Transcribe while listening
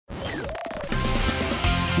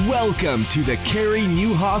Welcome to the Carey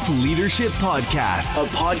Nieuwhof Leadership Podcast, a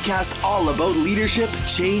podcast all about leadership,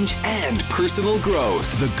 change, and personal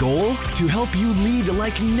growth. The goal? To help you lead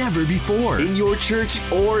like never before in your church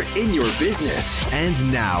or in your business.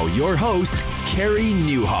 And now, your host, Carey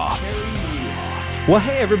Nieuwhof. Well,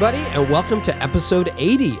 hey, everybody, and welcome to episode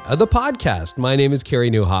 80 of the podcast. My name is Carey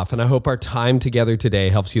Nieuwhof, and I hope our time together today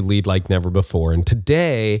helps you lead like never before. And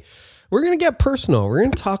today, we're going to get personal. We're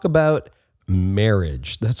going to talk about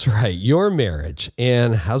marriage. That's right, your marriage.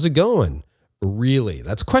 And how's it going? Really?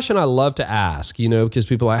 That's a question I love to ask, because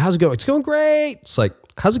people are like, how's it going? It's going great. It's like,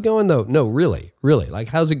 how's it going though? No, really, like,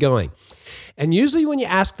 how's it going? And usually when you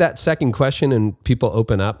ask that second question and people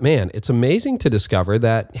open up, man, it's amazing to discover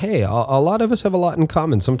that, hey, a lot of us have a lot in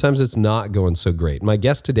common. Sometimes it's not going so great. My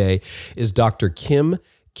guest today is Dr.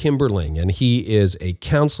 Kimberling, and he is a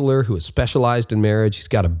counselor who is specialized in marriage. He's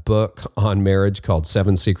got a book on marriage called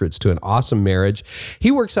 7 Secrets to an Awesome Marriage.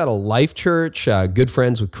 He works at a life church, good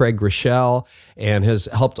friends with Craig Rochelle, and has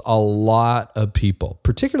helped a lot of people,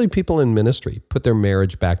 particularly people in ministry, put their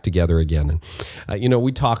marriage back together again. And,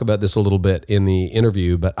 we talk about this a little bit in the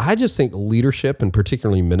interview, but I just think leadership and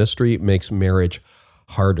particularly ministry makes marriage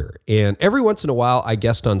harder. And every once in a while, I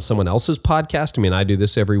guest on someone else's podcast. I mean, I do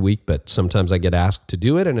this every week, but sometimes I get asked to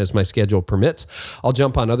do it. And as my schedule permits, I'll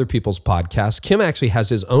jump on other people's podcasts. Kim actually has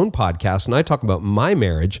his own podcast, and I talk about my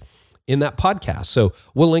marriage in that podcast. So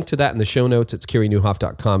we'll link to that in the show notes. It's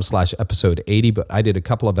careynieuwhof.com/episode 80, but I did a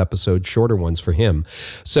couple of episodes, shorter ones for him.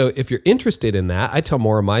 So if you're interested in that, I tell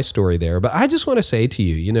more of my story there. But I just want to say to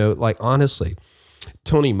you, honestly,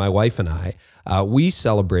 Tony, my wife and I, we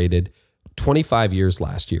celebrated 25 years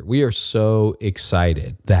last year. We are so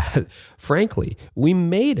excited that, frankly, we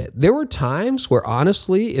made it. There were times where,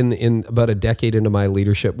 honestly, in about a decade into my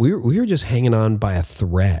leadership, we were just hanging on by a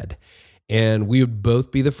thread. And we would both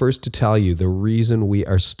be the first to tell you the reason we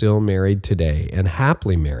are still married today, and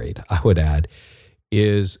happily married, I would add,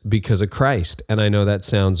 is because of Christ. And I know that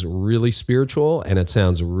sounds really spiritual and it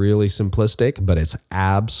sounds really simplistic, but it's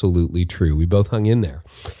absolutely true. We both hung in there.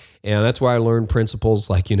 And that's where I learned principles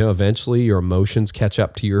like, eventually your emotions catch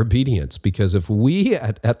up to your obedience. Because if we,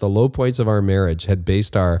 at the low points of our marriage, had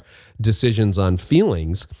based our decisions on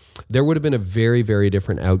feelings, there would have been a very, very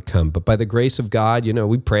different outcome. But by the grace of God,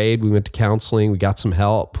 we prayed, we went to counseling, we got some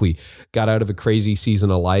help, we got out of a crazy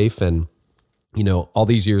season of life. And, all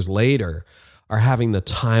these years later, are having the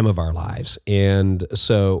time of our lives. And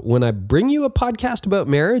so when I bring you a podcast about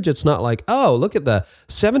marriage, it's not like, oh, look at the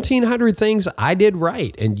 1,700 things I did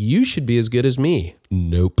right, and you should be as good as me.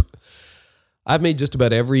 Nope. I've made just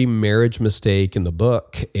about every marriage mistake in the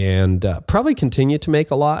book and probably continue to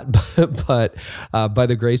make a lot, but by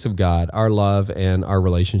the grace of God, our love and our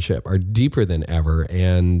relationship are deeper than ever.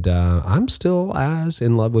 And I'm still as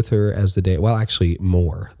in love with her as actually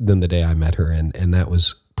more than the day I met her. And that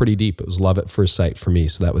was pretty deep. It was love at first sight for me.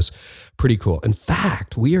 So that was pretty cool. In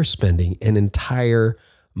fact, we are spending an entire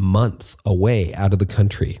month away out of the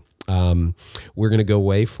country. We're going to go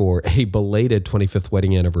away for a belated 25th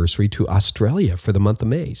wedding anniversary to Australia for the month of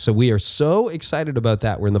May. So we are so excited about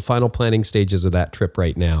that. We're in the final planning stages of that trip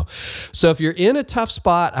right now. So if you're in a tough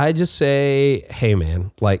spot, I just say, hey man,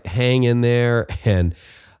 hang in there and,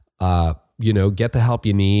 get the help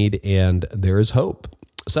you need, and there is hope.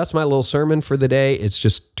 So that's my little sermon for the day. It's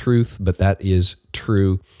just truth, but that is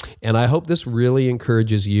true. And I hope this really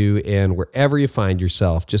encourages you, and wherever you find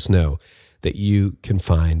yourself, just know that you can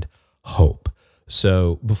find hope.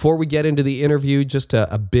 So before we get into the interview, just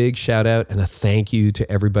a big shout out and a thank you to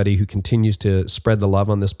everybody who continues to spread the love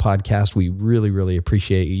on this podcast. We really, really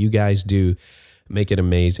appreciate you. You guys do make it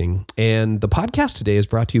amazing. And the podcast today is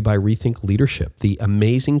brought to you by Rethink Leadership, the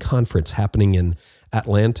amazing conference happening in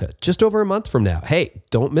Atlanta, just over a month from now. Hey,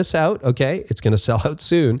 don't miss out, okay? It's going to sell out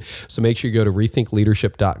soon. So make sure you go to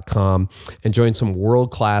rethinkleadership.com and join some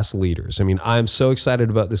world-class leaders. I mean, I'm so excited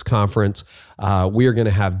about this conference. We are going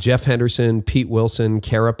to have Jeff Henderson, Pete Wilson,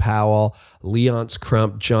 Kara Powell, Leonce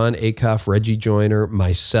Crump, John Acuff, Reggie Joyner,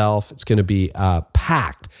 myself. It's going to be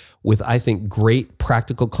packed with, I think, great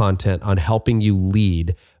practical content on helping you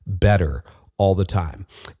lead better all the time.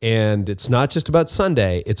 And it's not just about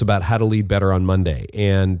Sunday, it's about how to lead better on Monday.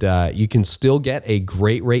 And you can still get a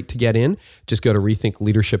great rate to get in. Just go to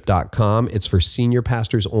rethinkleadership.com. It's for senior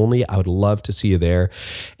pastors only. I would love to see you there.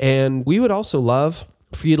 And we would also love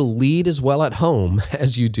for you to lead as well at home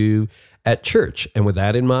as you do at church. And with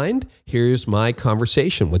that in mind, here's my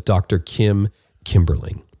conversation with Dr.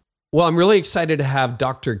 Kimberling. Well, I'm really excited to have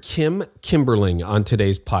Dr. Kimberling on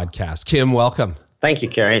today's podcast. Kim, welcome. Thank you,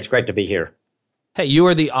 Carey. It's great to be here. Hey, you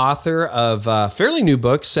are the author of a fairly new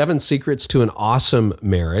book, 7 Secrets to an Awesome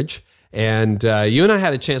Marriage. And you and I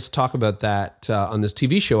had a chance to talk about that on this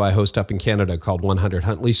TV show I host up in Canada called 100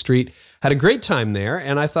 Huntley Street. Had a great time there,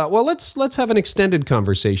 and I thought, well, let's have an extended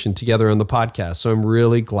conversation together on the podcast. So I'm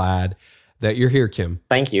really glad that you're here, Kim.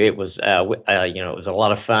 Thank you. It was, it was a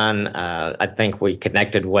lot of fun. I think we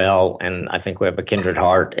connected well, and I think we have a kindred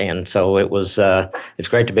heart. And so it's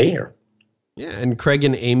great to be here. Yeah, and Craig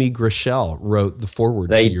and Amy Grichelle wrote the foreword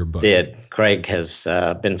to your book. They did. Craig has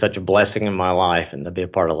been such a blessing in my life, and to be a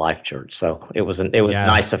part of Life Church. So it was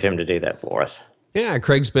nice of him to do that for us. Yeah,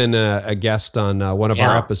 Craig's been a guest on one of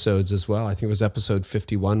our episodes as well. I think it was episode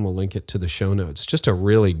 51. We'll link it to the show notes. Just a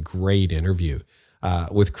really great interview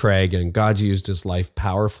with Craig, and God's used his life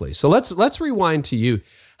powerfully. So let's rewind to you.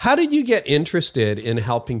 How did you get interested in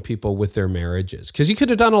helping people with their marriages? Because you could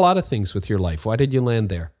have done a lot of things with your life. Why did you land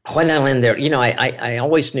there? Why did I land there? I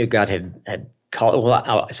always knew God had called. Well,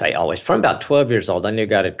 I say always. From about 12 years old, I knew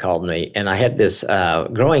God had called me, and I had this.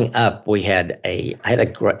 Growing up, I had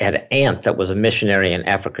an aunt that was a missionary in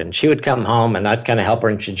Africa, and she would come home, and I'd kind of help her,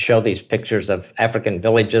 and she'd show these pictures of African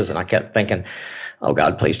villages, and I kept thinking, oh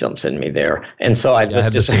God, please don't send me there. And so I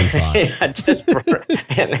had the same thought.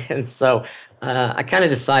 and so I kind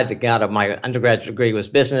of decided to God, my undergraduate degree was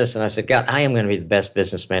business, and I said, God, I am going to be the best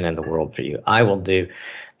businessman in the world for you. I will do.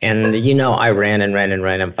 And I ran,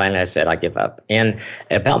 and finally I said, I give up. And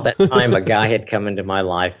about that time, a guy had come into my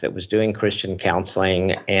life that was doing Christian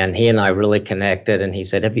counseling, and he and I really connected, and he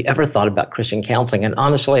said, have you ever thought about Christian counseling? And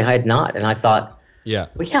honestly, I had not. And I thought, yeah,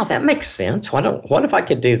 well, yeah, that makes sense. What if I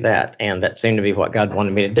could do that? And that seemed to be what God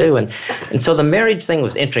wanted me to do. And so the marriage thing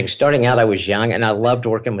was interesting. Starting out, I was young, and I loved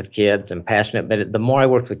working with kids and passionate. But the more I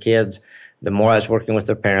worked with kids, the more I was working with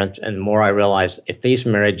their parents, and the more I realized if these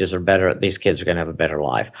marriages are better, these kids are going to have a better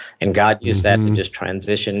life. And God used that to just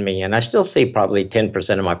transition me. And I still see probably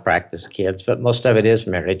 10% of my practice kids, but most of it is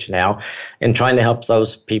marriage now, and trying to help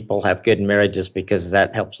those people have good marriages, because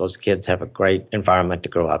that helps those kids have a great environment to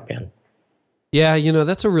grow up in. Yeah,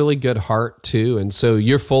 that's a really good heart too. And so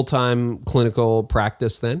you're full-time clinical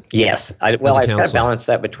practice then? Yes. I've got to balance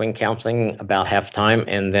that between counseling about half time,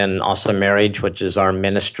 and then also marriage, which is our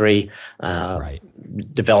ministry, right.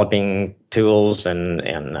 Developing tools and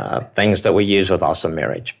things that we use with awesome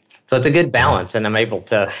marriage. So it's a good balance, and I'm able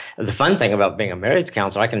to. The fun thing about being a marriage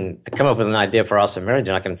counselor, I can come up with an idea for awesome marriage,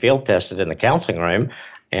 and I can field test it in the counseling room,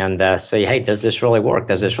 and say, hey, does this really work?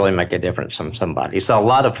 Does this really make a difference from somebody? So a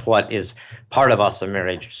lot of what is part of awesome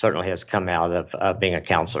marriage certainly has come out of being a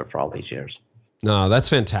counselor for all these years. No, that's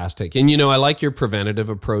fantastic. And, I like your preventative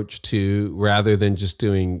approach too, rather than just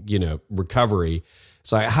doing, recovery.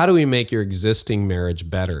 It's like, how do we make your existing marriage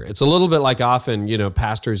better? It's a little bit like often,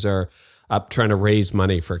 pastors are up trying to raise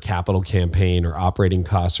money for a capital campaign or operating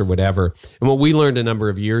costs or whatever. And what we learned a number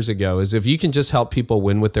of years ago is if you can just help people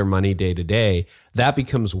win with their money day to day, that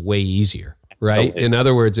becomes way easier, right? Absolutely. In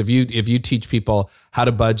other words, if you teach people how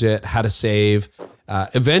to budget, how to save,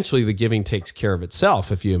 eventually the giving takes care of itself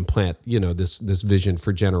if you implant, this vision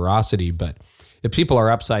for generosity. But if people are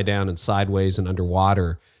upside down and sideways and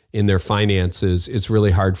underwater in their finances, it's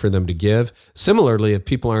really hard for them to give. Similarly, if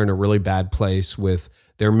people are in a really bad place with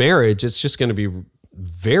their marriage, it's just going to be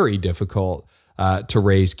very difficult to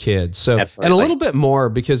raise kids. So, Absolutely. And a little bit more,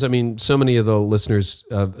 because so many of the listeners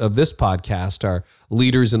of this podcast are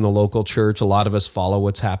leaders in the local church. A lot of us follow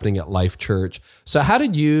what's happening at Life Church. So how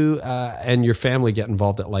did you and your family get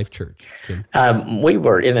involved at Life Church, Kim? We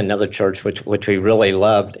were in another church, which we really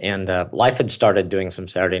loved, and Life had started doing some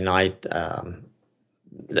Saturday night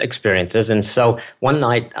experiences. And so one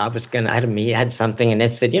night I had something, and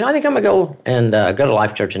it said, I think I'm going to go and go to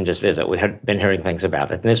Life Church and just visit. We had been hearing things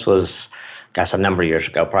about it. And this was, a number of years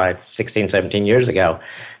ago, probably 16, 17 years ago.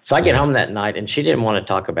 So I get home that night, and she didn't want to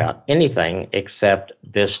talk about anything except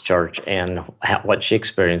this church and what she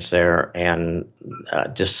experienced there, and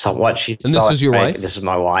just what she saw. And this is your wife? This is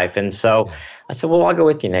my wife. And so I said, well, I'll go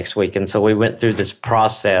with you next week. And so we went through this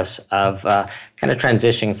process of kind of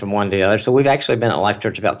transitioning from one to the other. So we've actually been at Life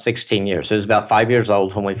Church about 16 years. So it was about 5 years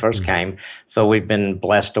old when we first came. So we've been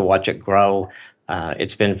blessed to watch it grow.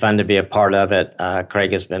 It's been fun to be a part of it.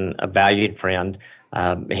 Craig has been a valued friend.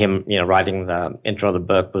 Him, writing the intro of the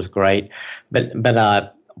book was great.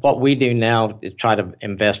 But what we do now is try to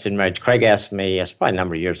invest in marriage. Craig asked me, it's probably a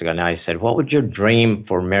number of years ago now, he said, what would your dream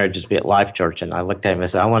for marriages be at Life Church? And I looked at him and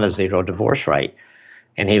said, I want a 0 divorce rate.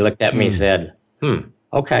 And he looked at me and said,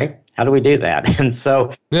 okay, how do we do that? And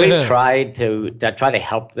so we've tried to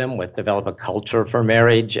help them develop a culture for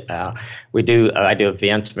marriage. I do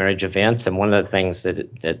events, marriage events, and one of the things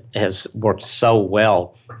that has worked so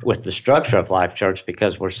well with the structure of Life Church,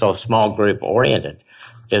 because we're so small group oriented,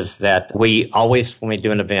 is that we always, when we do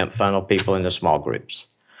an event, funnel people into small groups.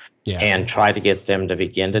 and try to get them to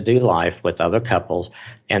begin to do life with other couples.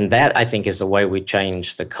 And that, I think, is the way we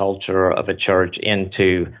change the culture of a church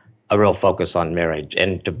into a real focus on marriage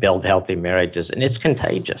and to build healthy marriages. And it's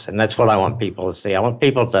contagious. And that's what I want people to see. I want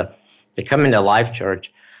people to come into Life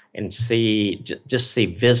Church and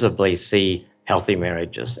visibly see healthy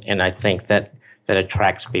marriages. And I think that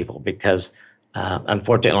attracts people because,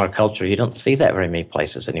 unfortunately, in our culture, you don't see that very many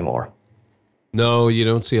places anymore. No, you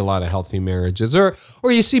don't see a lot of healthy marriages, or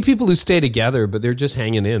you see people who stay together, but they're just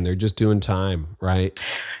hanging in. They're just doing time, right?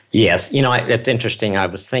 Yes. It's interesting. I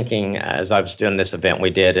was thinking as I was doing this event we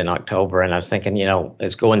did in October, and I was thinking,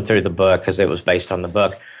 it's going through the book because it was based on the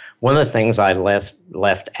book. One of the things I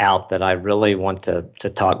left out that I really want to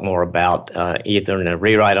talk more about, either in a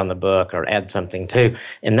rewrite on the book or add something to,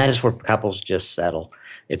 and that is where couples just settle.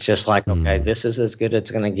 It's just like, okay, this is as good as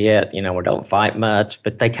it's going to get. We don't fight much,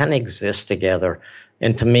 but they kind of exist together.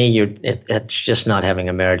 And to me, it's just not having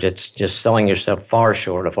a marriage. It's just selling yourself far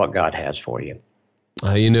short of what God has for you.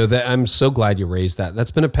 That I'm so glad you raised that.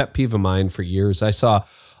 That's been a pet peeve of mine for years. I saw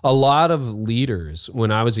a lot of leaders when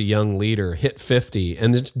I was a young leader hit 50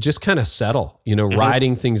 and just kind of settle,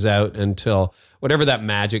 riding things out until whatever that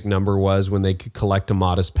magic number was when they could collect a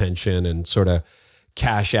modest pension and sort of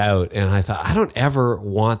cash out. And I thought, I don't ever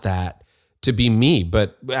want that to be me.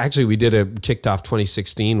 But actually, we kicked off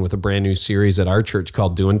 2016 with a brand new series at our church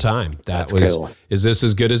called Doing Time. That's cool. Is this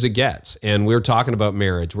as good as it gets? And we're talking about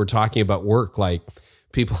marriage. We're talking about work. Like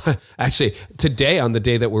people, actually, today on the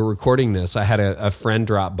day that we're recording this, I had a friend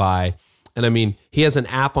drop by. And I mean, he has an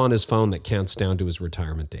app on his phone that counts down to his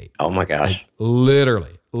retirement date. Oh my gosh. Like,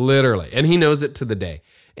 literally. And he knows it to the day.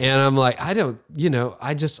 And I'm like, I don't,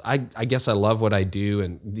 I guess I love what I do.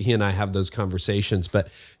 And he and I have those conversations, but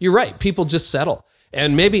you're right. People just settle.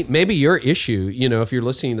 And maybe your issue, if you're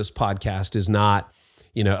listening to this podcast is not,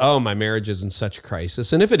 oh, my marriage is in such a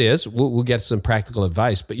crisis. And if it is, we'll get some practical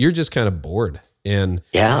advice, but you're just kind of bored. And,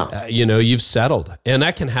 you've settled. And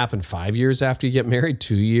that can happen 5 years after you get married,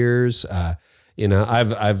 2 years.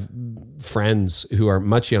 I've friends who are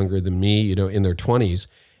much younger than me, in their 20s.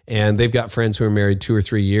 And they've got friends who are married 2 or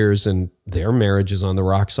 3 years and their marriage is on the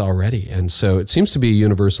rocks already. And so it seems to be a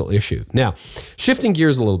universal issue. Now, shifting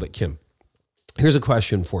gears a little bit, Kim, here's a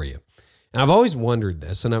question for you. And I've always wondered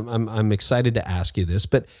this, and I'm excited to ask you this,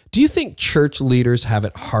 but do you think church leaders have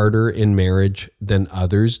it harder in marriage than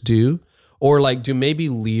others do? Or do maybe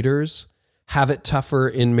leaders have it tougher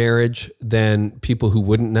in marriage than people who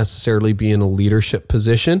wouldn't necessarily be in a leadership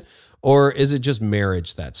position? Or is it just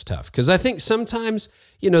marriage that's tough? Because I think sometimes,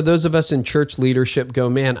 those of us in church leadership go,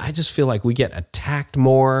 man, I just feel like we get attacked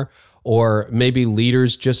more, or maybe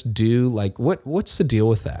leaders just do. Like, what's the deal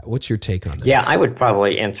with that? What's your take on that? Yeah, I would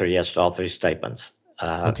probably answer yes to all three statements.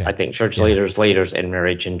 Okay. I think church leaders, and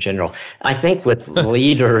marriage in general. I think with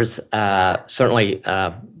leaders, certainly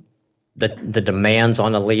the demands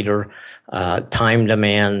on a leader, time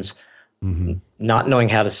demands, not knowing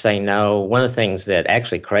how to say no. One of the things that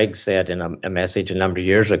actually Craig said in a message a number of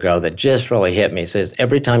years ago that just really hit me, says,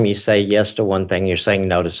 every time you say yes to one thing, you're saying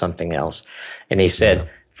no to something else. And he said,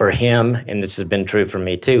 for him, and this has been true for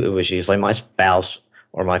me too, it was usually my spouse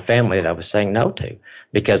or my family that I was saying no to,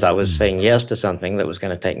 because I was saying yes to something that was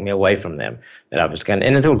going to take me away from them, that I was going to,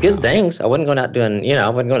 and there were good things. I wasn't going out doing, I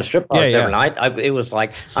wasn't going to strip clubs every night. It was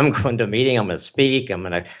like, I'm going to a meeting, I'm going to speak, I'm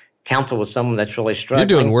going to counsel with someone that's really struggling.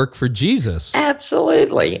 You're doing work for Jesus.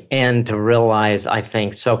 Absolutely. And to realize, I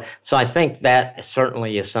think, so I think that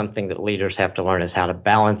certainly is something that leaders have to learn, is how to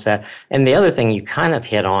balance that. And the other thing you kind of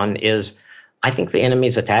hit on is, I think the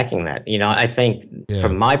enemy's attacking that. I think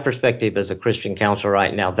from my perspective as a Christian counselor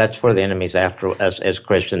right now, that's where the enemy's after us as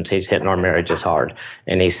Christians. He's hitting our marriages hard,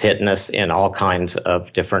 and he's hitting us in all kinds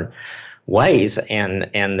of different ways. And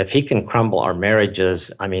if he can crumble our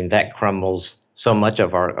marriages, I mean, that crumbles so much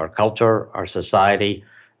of our culture, our society,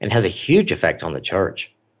 and has a huge effect on the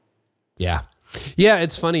church. Yeah. Yeah,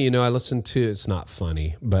 it's funny. I listen to, it's not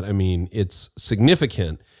funny, but I mean, it's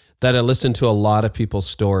significant that I listen to a lot of people's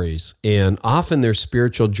stories, and often their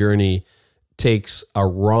spiritual journey takes a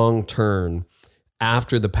wrong turn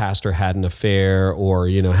after the pastor had an affair or,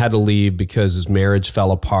 had to leave because his marriage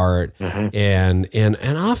fell apart. And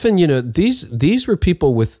often, these were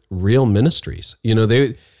people with real ministries.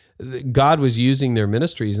 God was using their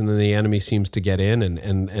ministries, and then the enemy seems to get in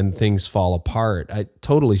and things fall apart. I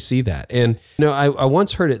totally see that. And, I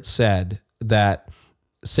once heard it said that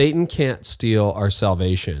Satan can't steal our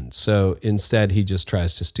salvation, so instead he just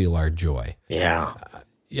tries to steal our joy. Yeah.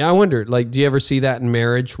 I wonder, do you ever see that in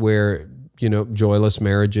marriage where, joyless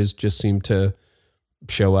marriages just seem to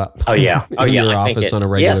show up. Oh yeah, in your office on a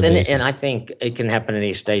regular basis. And I think it can happen at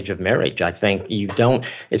any stage of marriage. I think you don't.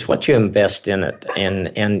 It's what you invest in it,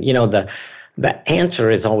 and you know the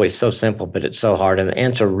answer is always so simple, but it's so hard. And the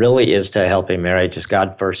answer really is to a healthy marriage is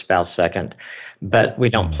God first, spouse second. But we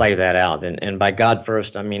don't play that out. And by God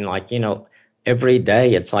first, I mean, like, you know, every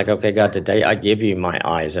day it's like, okay, God, today I give you my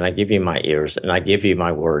eyes and I give you my ears and I give you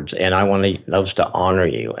my words. And I want those to honor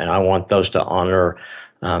you. And I want those to honor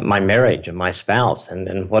my marriage and my spouse. And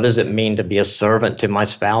then what does it mean to be a servant to my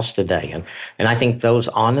spouse today? And I think those,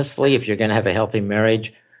 honestly, if you're going to have a healthy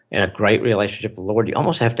marriage, in a great relationship with the Lord, you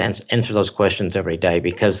almost have to answer those questions every day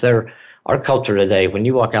because our culture today, when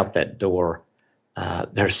you walk out that door,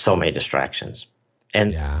 there's so many distractions.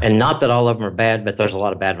 And not that all of them are bad, but there's a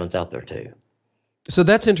lot of bad ones out there too. So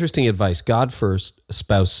that's interesting advice. God first,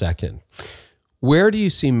 spouse second. Where do you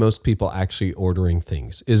see most people actually ordering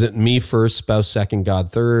things? Is it me first, spouse second,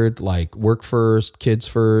 God third, like work first, kids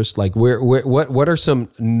first? Like what are some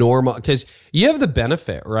normal, because you have the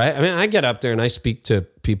benefit, right? I mean, I get up there and I speak to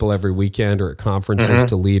people every weekend or at conferences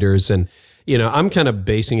to leaders, and you know, I'm kind of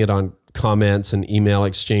basing it on comments and email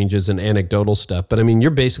exchanges and anecdotal stuff, but I mean, you're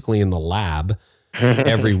basically in the lab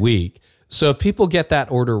every week. So if people get that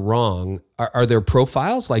order wrong, are there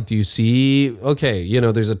profiles? Like, do you see, okay, you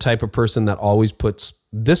know, there's a type of person that always puts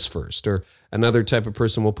this first, or another type of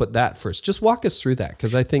person will put that first. Just walk us through that,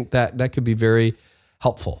 because I think that could be very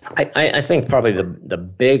helpful. I think probably the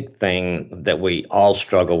big thing that we all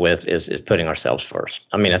struggle with is putting ourselves first.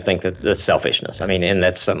 I mean, I think that the selfishness. I mean, and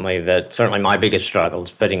that's something that certainly my biggest struggle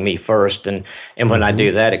is putting me first. And when I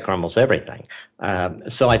do that, it crumbles everything.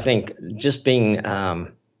 So I think just being...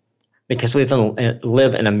 because we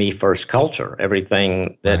live in a me first culture.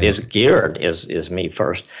 Everything that is geared is me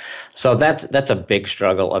first. So that's a big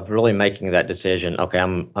struggle of really making that decision. Okay,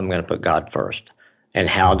 I'm going to put God first. And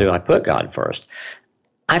how do I put God first?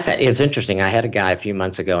 It's interesting. I had a guy a few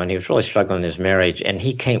months ago, and he was really struggling in his marriage. And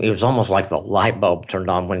it was almost like the light bulb turned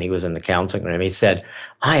on when he was in the counseling room. He said,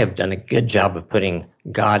 I have done a good job of putting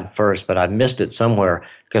God first, but I've missed it somewhere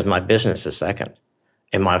because my business is second.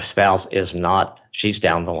 And my spouse is not, she's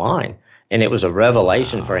down the line. And it was a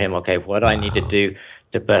revelation for him, okay, what do I need to do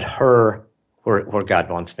to put her where God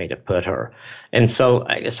wants me to put her? And so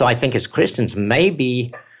I think as Christians,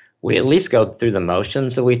 maybe we at least go through the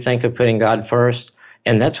motions that we think of putting God first.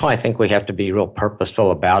 And that's why I think we have to be real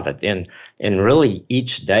purposeful about it and really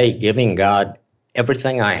each day giving God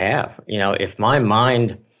everything I have. You know, if my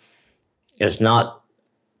mind is not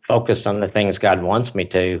focused on the things God wants me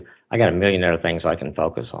to, I got a million other things I can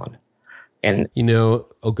focus on. And you know,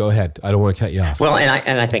 go ahead. I don't want to cut you off. Well, and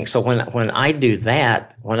I think so when I do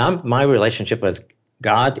that, my relationship with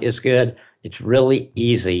God is good, it's really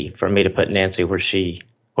easy for me to put Nancy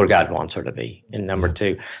where God wants her to be in number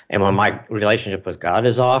two. And when my relationship with God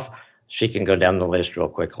is off, she can go down the list real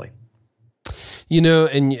quickly. You know,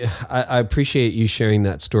 and I appreciate you sharing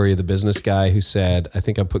that story of the business guy who said, I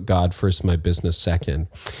think I put God first, my business second.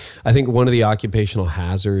 I think one of the occupational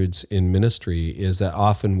hazards in ministry is that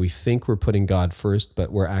often we think we're putting God first,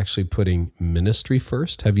 but we're actually putting ministry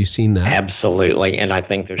first. Have you seen that? Absolutely. And I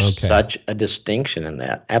think there's such a distinction in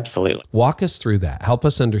that. Absolutely. Walk us through that. Help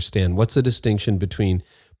us understand what's the distinction between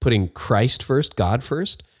putting Christ first, God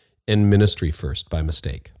first, and ministry first by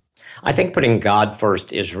mistake. I think putting God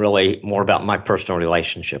first is really more about my personal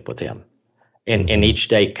relationship with Him, and each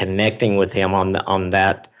day connecting with Him on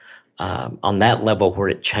that level where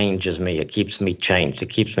it changes me. It keeps me changed. It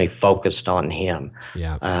keeps me focused on Him.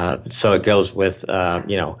 Yeah. So it goes with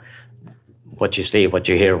what you see, what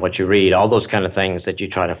you hear, what you read, all those kind of things that you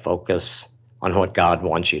try to focus on what God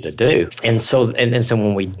wants you to do. And so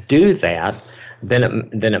when we do that, then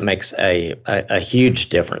it makes a huge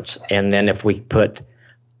difference. And then if we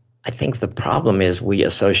I think the problem is we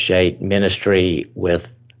associate ministry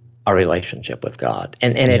with our relationship with God.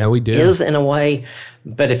 And we do. Is in a way,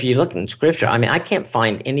 but if you look in Scripture, I mean, I can't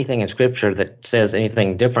find anything in Scripture that says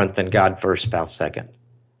anything different than God first, spouse second.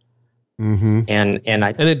 Mm-hmm. And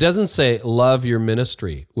it doesn't say love your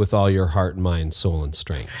ministry with all your heart, mind, soul, and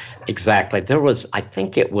strength. Exactly. I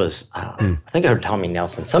think I heard Tommy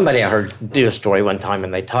Nelson. Somebody I heard do a story one time,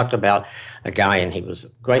 and they talked about a guy, and he was a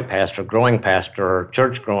great pastor, growing pastor,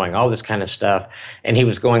 church growing, all this kind of stuff, and he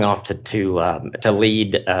was going off to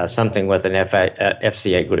lead something with an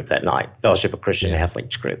FCA group that night, Fellowship of Christian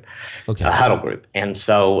Athletes group, a huddle group. And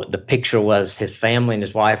so the picture was his family and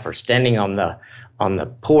his wife are standing on the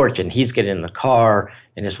porch, and he's getting in the car,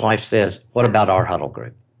 and his wife says, "What about our huddle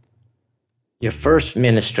group? Your first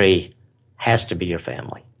ministry has to be your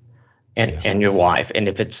family and your wife. And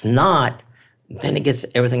if it's not, then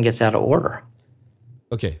everything gets out of order."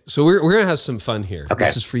 Okay, so we're going to have some fun here. Okay.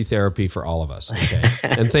 This is free therapy for all of us. Okay,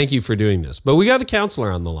 and thank you for doing this. But we got the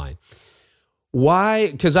counselor on the line.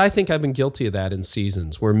 Why? Because I think I've been guilty of that in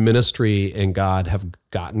seasons where ministry and God have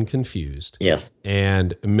gotten confused. Yes.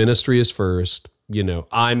 And ministry is first. You know,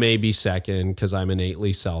 I may be second because I'm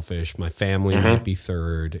innately selfish. My family might be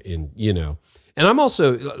third. And, you know, and I'm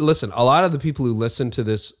also, listen, a lot of the people who listen to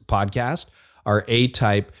this podcast are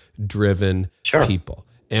A-type driven people.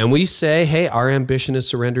 And we say, hey, our ambition is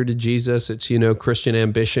surrender to Jesus. It's, you know, Christian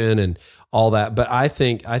ambition and all that. But I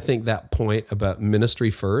think that point about ministry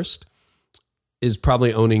first is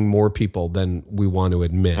probably owning more people than we want to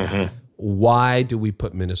admit. Why do we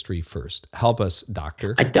put ministry first? Help us,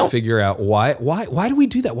 doctor. I don't figure out why do we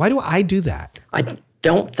do that? Why do I do that? I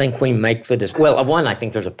don't think we make the well. One, I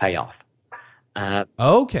think there's a payoff.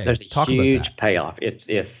 Okay, there's a huge payoff. It's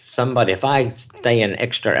if I stay an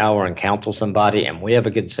extra hour and counsel somebody, and we have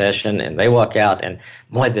a good session, and they walk out, and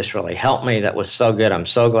boy, this really helped me. That was so good. I'm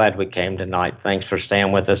so glad we came tonight. Thanks for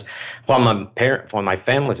staying with us. While my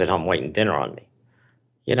family's at home waiting dinner on me.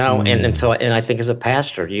 You know, and so I think as a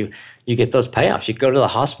pastor, you get those payoffs. You go to the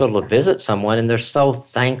hospital to visit someone, and they're so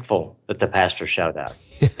thankful that the pastor showed up,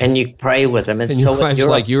 and you pray with them. And your wife's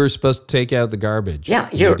like, you were supposed to take out the garbage. Yeah,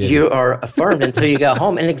 you are affirmed until you go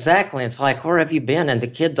home. And exactly, it's like, where have you been? And the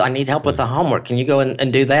kids, I need help with the homework. Can you go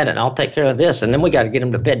and do that? And I'll take care of this. And then we got to get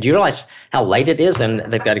them to bed. Do you realize how late it is? And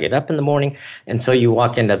they've got to get up in the morning. And so you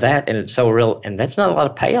walk into that, and it's so real. And that's not a lot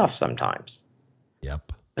of payoff sometimes.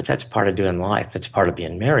 Yep. But that's part of doing life. That's part of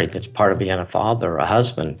being married. That's part of being a father or a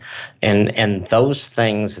husband. And those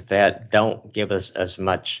things that don't give us as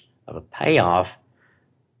much of a payoff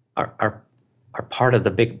are part of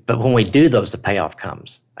the big. But when we do those, the payoff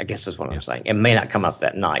comes, I guess is what I'm saying. It may not come up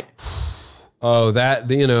that night. Oh, that,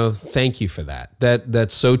 you know, thank you for that.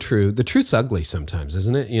 That's so true. The truth's ugly sometimes,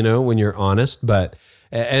 isn't it? You know, when you're honest, but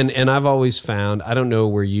and I've always found, I don't know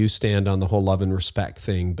where you stand on the whole love and respect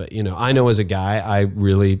thing, but, you know, I know as a guy, I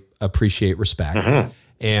really appreciate respect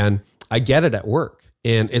and I get it at work.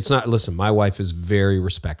 And it's not, listen, my wife is very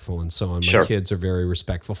respectful and so on. My kids are very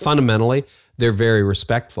respectful. Fundamentally, they're very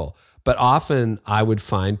respectful. But often I would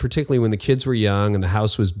find, particularly when the kids were young and the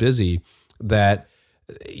house was busy, that,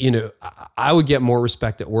 you know, I would get more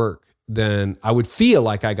respect at work than I would feel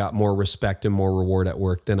like I got more respect and more reward at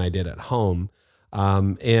work than I did at home.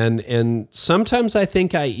 And sometimes I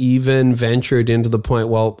think I even ventured into the point,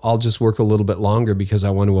 well, I'll just work a little bit longer because I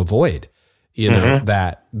want to avoid, you know,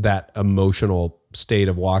 that emotional state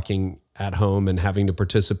of walking at home and having to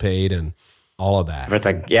participate and all of that.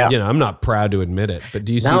 Everything, yeah. You know, I'm not proud to admit it, but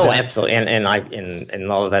do you see that? No, absolutely.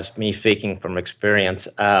 And all of that's me speaking from experience.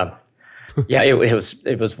 Yeah,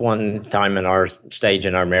 it was one time in our stage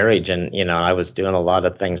in our marriage, and you know, I was doing a lot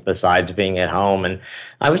of things besides being at home, and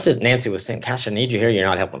Nancy was saying, "Gosh, I need you here. You're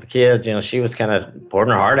not helping the kids." You know, she was kind of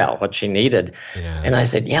pouring her heart out what she needed, and I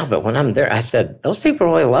said, "Yeah, but when I'm there," I said, "those people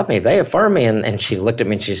really love me. They affirm me," and she looked at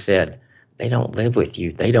me and she said, "They don't live with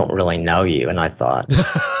you. They don't really know you." And I thought,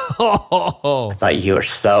 you are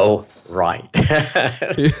so right.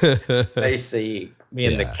 They see me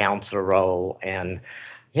in the counselor role, and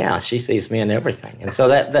yeah, she sees me in everything. And so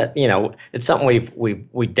that you know, it's something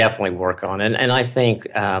we definitely work on. And I think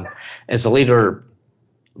as a leader,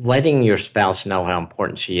 letting your spouse know how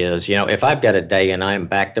important she is. You know, if I've got a day and I'm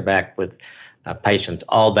back to back with patients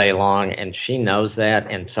all day long, and she knows that,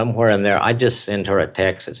 and somewhere in there, I just send her a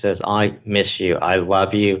text that says, "I miss you. I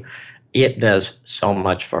love you." It does so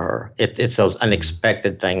much for her. It's those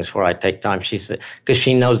unexpected things where I take time. She said, because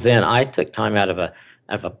she knows then I took time out of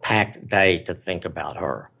a packed day to think about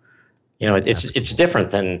her. You know, it's different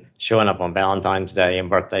than showing up on Valentine's Day and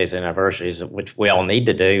birthdays and anniversaries, which we all need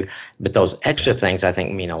to do. But those extra things, I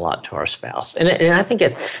think, mean a lot to our spouse. And I think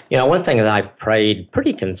one thing that I've prayed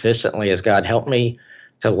pretty consistently is, God, help me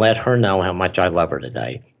to let her know how much I love her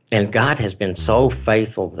today. And God has been so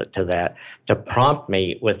faithful to that, to prompt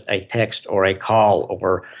me with a text or a call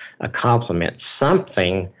or a compliment,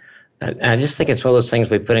 something. And I just think it's one of those things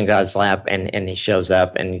we put in God's lap, and he shows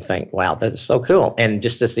up, and you think, wow, that's so cool. And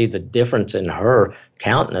just to see the difference in her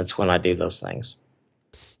countenance when I do those things.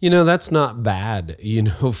 You know, that's not bad, you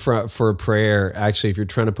know, for a prayer. Actually, if you're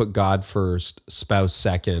trying to put God first, spouse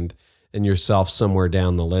second, and yourself somewhere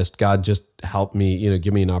down the list, God, just help me, you know,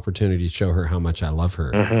 give me an opportunity to show her how much I love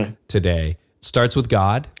her today. It starts with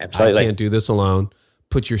God. Absolutely. I can't do this alone.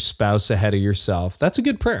 Put your spouse ahead of yourself. That's a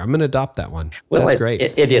good prayer. I'm going to adopt that one. Well, that's great.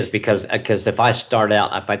 It is because if I start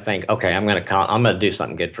out, if I think, okay, I'm going to do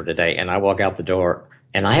something good for today, and I walk out the door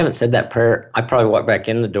and I haven't said that prayer, I probably walk back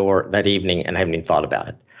in the door that evening and haven't even thought about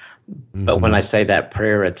it. But when I say that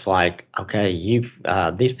prayer, it's like, okay,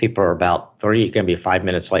 these people are about 3, you're going to be 5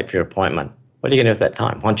 minutes late for your appointment. What are you going to do at that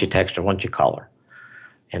time? Why don't you text her? Why don't you call her?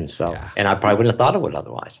 And so, and I probably wouldn't have thought of it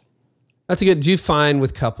otherwise. That's good. Do you find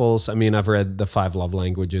with couples, I mean, I've read the 5 love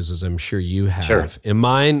languages, as I'm sure you have. Sure. And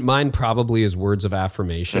mine probably is words of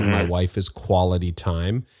affirmation. My wife is quality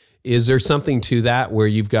time. Is there something to that where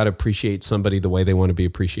you've got to appreciate somebody the way they want to be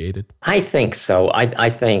appreciated? I think so. I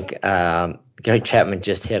think Gary Chapman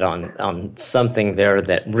just hit on something there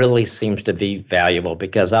that really seems to be valuable,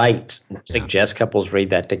 because I suggest couples read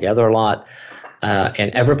that together a lot,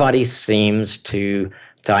 and everybody seems to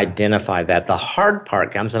identify that. The hard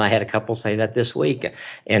part comes, and I had a couple say that this week,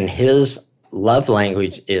 and his love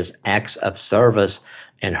language is acts of service,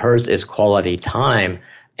 and hers is quality time.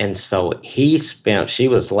 And so she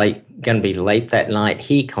was going to be late that night.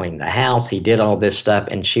 He cleaned the house. He did all this stuff.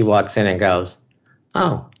 And she walks in and goes,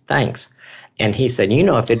 "Oh, thanks." And he said,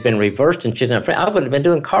 if it'd been reversed and she didn't, I would have been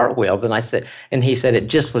doing cartwheels. And he said, it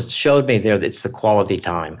just showed me there that it's the quality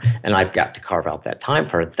time. And I've got to carve out that time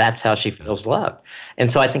for her. That's how she feels loved.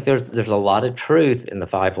 And so I think there's a lot of truth in the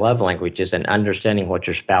 5 love languages and understanding what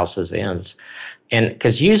your spouse's is. And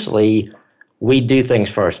because usually we do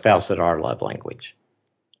things for our spouse that are our love language.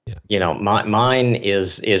 Yeah. Mine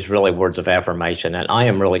is really words of affirmation, and I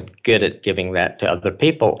am really good at giving that to other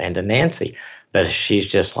people and to Nancy. But she's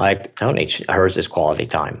just like Tony. Hers is quality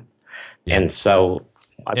time, and so.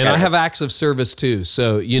 I have acts of service too.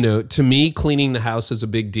 So to me, cleaning the house is a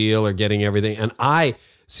big deal, or getting everything. And I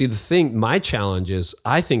see the thing. My challenge is,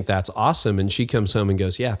 I think that's awesome, and she comes home and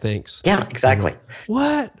goes, "Yeah, thanks." Yeah, exactly. Like,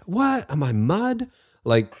 what? Am I mud?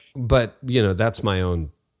 But that's my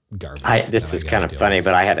own garbage. This is kind of funny,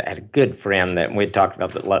 but I had a good friend that we talked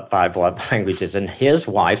about the 5 love languages, and his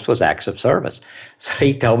wife's was acts of service. So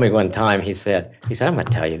he told me one time, he said, "I'm going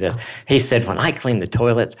to tell you this." He said, "When I clean the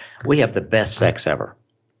toilets, we have the best sex ever."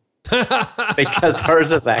 Because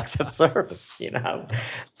hers is acts of service,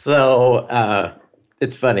 So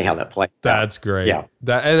it's funny how that plays out. That's great. Yeah.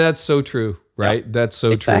 And that's so true, right? Yeah. That's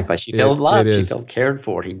so exactly. true. She felt loved. She felt cared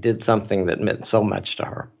for. He did something that meant so much to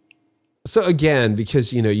her. So again,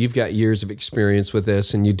 because you've got years of experience with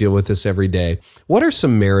this and you deal with this every day, what are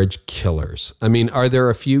some marriage killers? I mean, are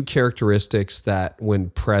there a few characteristics that,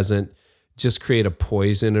 when present, just create a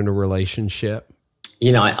poison in a relationship?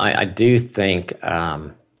 I do think,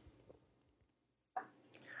 I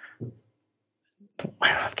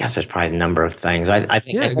guess there's probably a number of things. I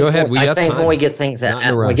think. Go ahead. When we get things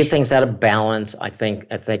out of balance, I think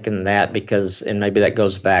in that, because, and maybe that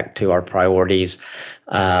goes back to our priorities.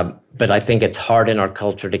 But I think it's hard in our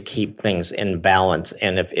culture to keep things in balance.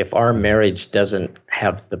 And if our marriage doesn't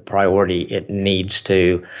have the priority it needs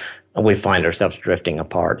to, we find ourselves drifting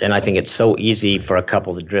apart. And I think it's so easy for a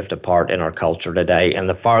couple to drift apart in our culture today. And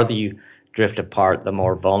the farther you drift apart, the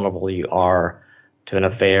more vulnerable you are to an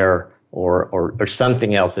affair or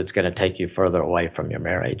something else that's going to take you further away from your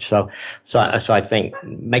marriage. So I think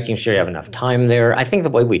making sure you have enough time there. I think the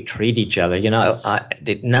way we treat each other,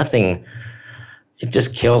 it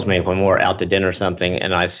just kills me when we're out to dinner or something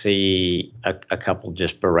and I see a couple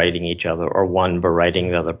just berating each other, or one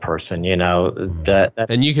berating the other person,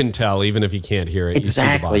 and you can tell, even if you can't hear it.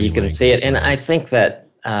 Exactly. You can see it. And I think that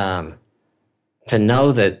to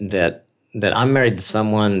know that I'm married to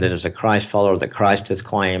someone that is a Christ follower, that Christ has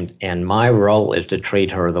claimed, and my role is to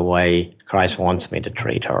treat her the way Christ wants me to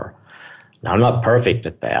treat her. Now, I'm not perfect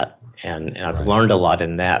at that, and I've learned a lot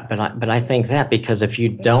in that, but I think that, because if you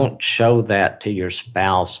don't show that to your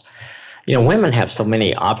spouse, women have so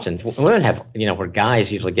many options. Women have, where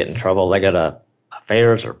guys usually get in trouble, they go to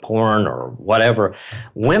affairs or porn or whatever.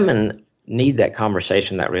 Women need that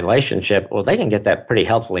conversation, that relationship. Well, they can get that pretty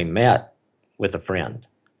healthily met with a friend,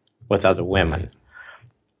 with other women.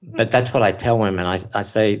 But that's what I tell women.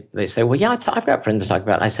 They say, well, yeah, I've got friends to talk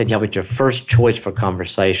about it. I said, yeah, but your first choice for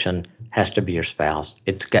conversation has to be your spouse.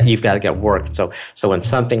 You've got to get work. So when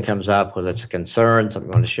something comes up, whether it's a concern, something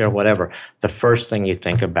you want to share, whatever, the first thing you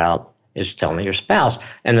think about is telling your spouse.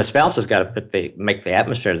 And the spouse has got to make the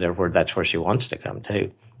atmosphere there where that's where she wants to come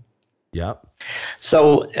too. Yep.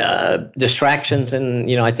 So distractions,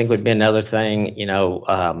 and I think would be another thing.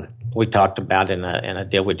 We talked about in a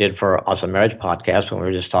deal we did for Awesome Marriage podcast, when we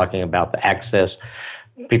were just talking about the access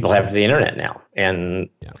people have to the internet now, and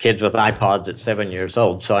kids with iPods at 7 years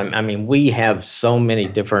old. So I mean, we have so many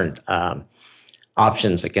different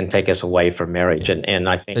options that can take us away from marriage, and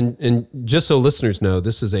I think. And just so listeners know,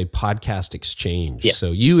 this is a podcast exchange. Yes.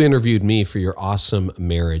 So you interviewed me for your Awesome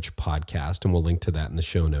Marriage podcast, and we'll link to that in the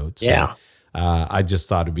show notes. Yeah. I just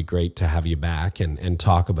thought it'd be great to have you back and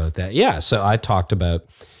talk about that. Yeah. So I talked about,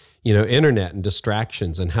 internet and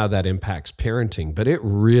distractions and how that impacts parenting, but it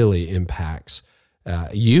really impacts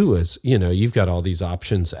you as, you've got all these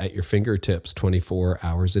options at your fingertips 24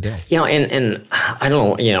 hours a day. And I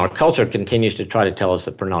don't know, our culture continues to try to tell us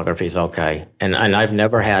that pornography is okay. And I've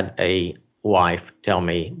never had a wife tell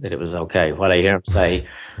me that it was okay. What I hear him say,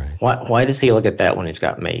 right. Why does he look at that when he's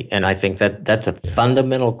got me? And I think that's a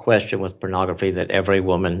fundamental question with pornography that every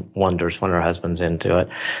woman wonders when her husband's into it.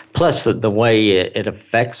 Plus the way it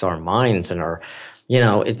affects our minds and our,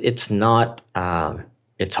 it's not,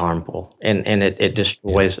 it's harmful and it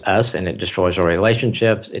destroys us and it destroys our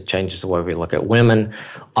relationships. It changes the way we look at women,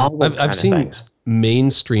 all those kind of things.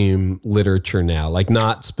 Mainstream literature now, like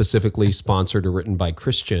not specifically sponsored or written by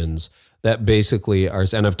Christians, that basically are,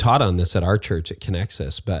 and I've taught on this at our church at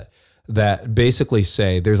Connexus, but that basically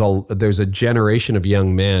say there's a generation of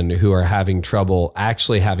young men who are having trouble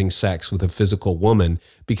actually having sex with a physical woman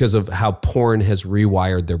because of how porn has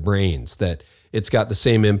rewired their brains, that it's got the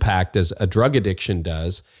same impact as a drug addiction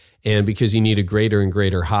does. And because you need a greater and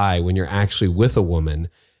greater high when you're actually with a woman,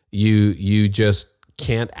 you just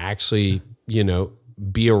can't actually,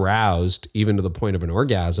 be aroused even to the point of an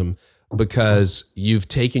orgasm because you've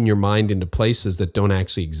taken your mind into places that don't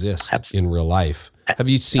actually exist in real life. Have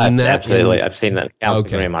you seen that? Absolutely. I've seen that in the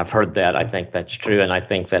counseling room. I've heard that. I think that's true. And I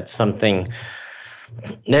think that's something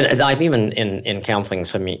that I've even in counseling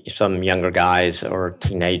some younger guys or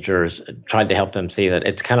teenagers tried to help them see that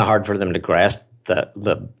it's kind of hard for them to grasp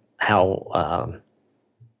the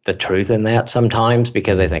truth in that sometimes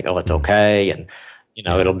because they think, oh, it's okay. And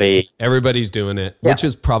it'll be everybody's doing it, which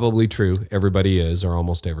is probably true. Everybody is, or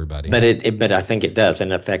almost everybody. But I think it does,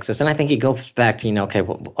 and it affects us. And I think it goes back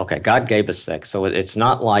to God gave us sex, so it's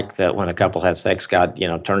not like that when a couple has sex, God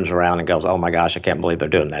turns around and goes, oh my gosh, I can't believe they're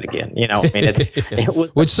doing that again. It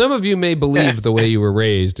was which some of you may believe the way you were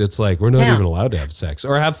raised. It's like we're not even allowed to have sex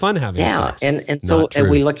or have fun having sex. And so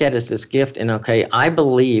we look at it as this gift, and I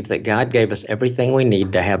believe that God gave us everything we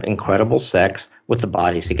need to have incredible sex with the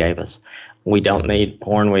bodies He gave us. We don't need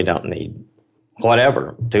porn. We don't need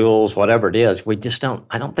whatever, tools, whatever it is.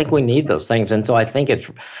 I don't think we need those things. And so I think it's,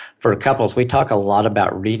 for couples, we talk a lot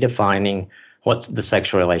about redefining what's the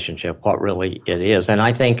sexual relationship, what really it is. And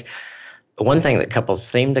I think one thing that couples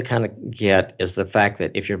seem to kind of get is the fact that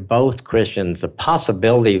if you're both Christians, the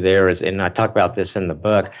possibility there is, and I talk about this in the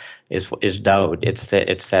book, is dode. It's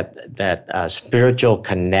that spiritual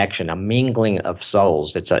connection, a mingling of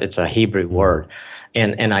souls. It's a Hebrew word.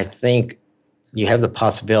 And I think you have the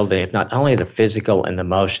possibility of not only the physical and the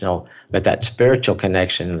emotional, but that spiritual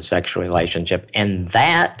connection in the sexual relationship. And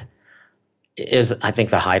that is, I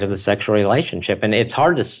think, the height of the sexual relationship. And it's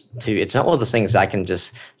hard to it's not one of those things I can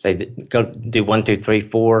just say, go do 1, 2, 3,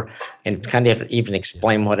 4, and kind of even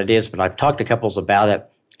explain what it is. But I've talked to couples about it,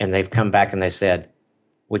 and they've come back and they said,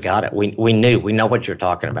 we got it. We know what you're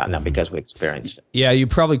talking about now because we experienced it. Yeah, you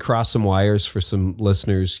probably crossed some wires for some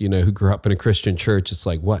listeners, who grew up in a Christian church. It's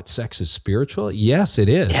like, what, sex is spiritual? Yes, it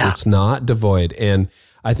is. Yeah. It's not devoid. And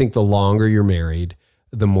I think the longer you're married,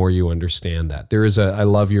 the more you understand that. There is I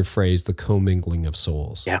love your phrase, the commingling of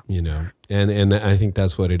souls. Yeah. And I think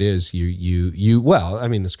that's what it is.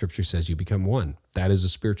 The scripture says you become one. That is a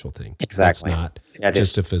spiritual thing. Exactly. That's not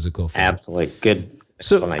just a physical thing. Absolutely. Good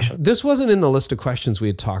explanation. So this wasn't in the list of questions we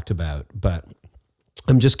had talked about, but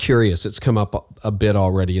I'm just curious. It's come up a bit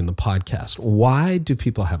already in the podcast. Why do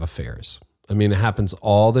people have affairs? I mean, it happens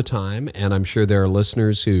all the time, and I'm sure there are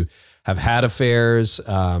listeners who have had affairs,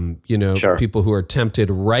 Sure. People who are tempted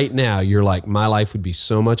right now. You're like, my life would be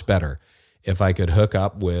so much better if I could hook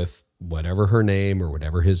up with whatever her name or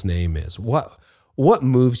whatever his name is. What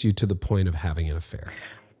moves you to the point of having an affair?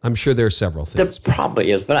 I'm sure there are several things. There probably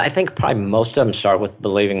is, but I think probably most of them start with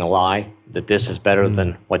believing a lie, that this is better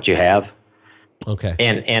than what you have. Okay.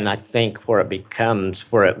 And I think where it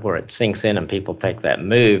becomes, where it sinks in and people take that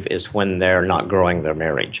move is when they're not growing their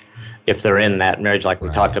marriage. If they're in that marriage like we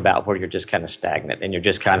talked about, where you're just kind of stagnant and you're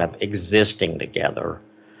just kind of existing together,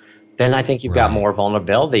 then I think you've got more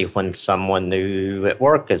vulnerability when someone new at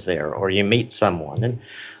work is there or you meet someone.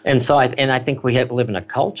 And so I think we live in a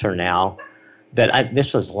culture now that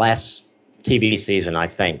this was last TV season, I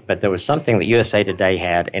think, but there was something that USA Today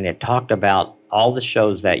had, and it talked about all the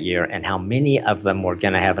shows that year and how many of them were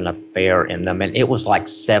going to have an affair in them. And it was like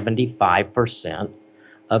 75%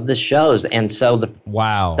 of the shows. And so the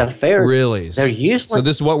affairs, really? They're usually, so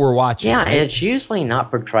this is what we're watching. Yeah, right? And it's usually not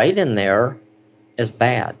portrayed in there as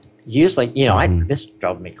bad. Usually, this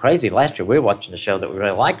drove me crazy. Last year we were watching a show that we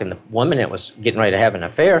really liked, and the woman that was getting ready to have an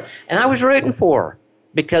affair, and I was rooting for her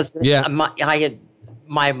because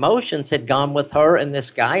my emotions had gone with her and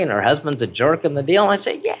this guy, and her husband's a jerk in the deal. And I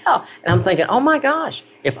said, yeah. And I'm thinking, oh my gosh,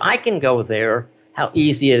 if I can go there, how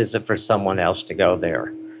easy is it for someone else to go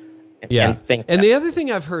there? Yeah. And the other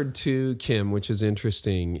thing I've heard too, Kim, which is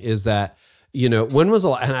interesting, is that, when was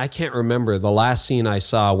and I can't remember the last scene I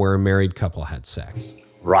saw where a married couple had sex.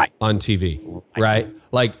 Right. On TV, right?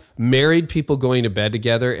 Like married people going to bed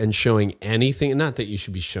together and showing anything. Not that you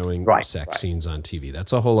should be showing sex scenes on TV.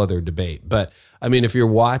 That's a whole other debate. But I mean, if you're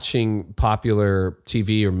watching popular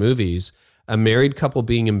TV or movies, a married couple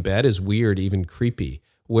being in bed is weird, even creepy.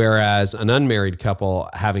 Whereas an unmarried couple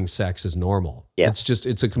having sex is normal. Yeah.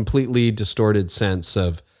 It's a completely distorted sense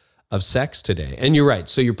of sex today. And you're right.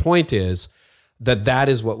 So your point is that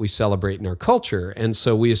is what we celebrate in our culture. And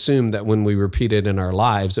so we assume that when we repeat it in our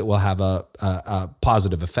lives, it will have a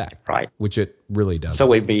positive effect, right? Which it really does. So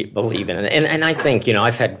we believe in it. And I think,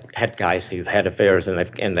 I've had guys who've had affairs and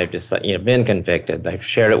they've just, been convicted. They've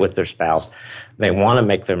shared it with their spouse. They want to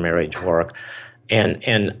make their marriage work.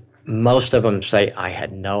 And most of them say, I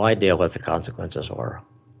had no idea what the consequences were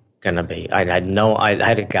going to be. I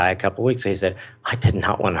had a guy a couple of weeks, he said, I did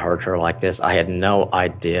not want to hurt her like this. I had no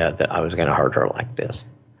idea that I was going to hurt her like this.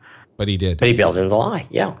 But he did. But he built in the lie.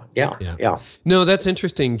 Yeah. No, that's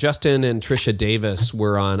interesting. Justin and Trisha Davis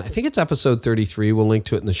were on, I think it's episode 33. We'll link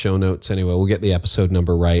to it in the show notes anyway. We'll get the episode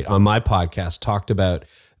number right. On my podcast, talked about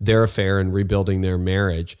their affair and rebuilding their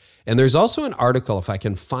marriage. And there's also an article, if I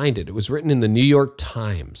can find it. It was written in the New York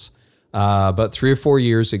Times about 3 or 4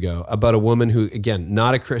 years ago about a woman who, again,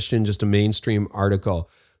 not a Christian, just a mainstream article,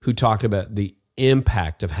 who talked about the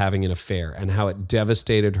impact of having an affair and how it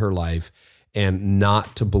devastated her life, and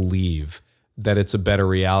not to believe that it's a better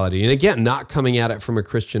reality. And again, not coming at it from a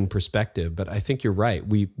Christian perspective, but I think you're right.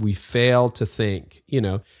 We fail to think,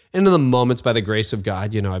 and in the moments, by the grace of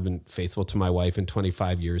God, I've been faithful to my wife in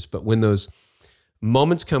 25 years, but when those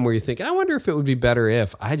moments come where you think, I wonder if it would be better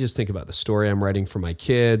if, I just think about the story I'm writing for my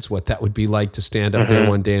kids, what that would be like to stand up there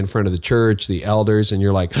one day in front of the church, the elders, and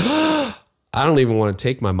you're like, I don't even want to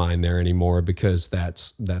take my mind there anymore, because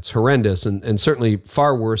that's horrendous and certainly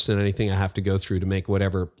far worse than anything I have to go through to make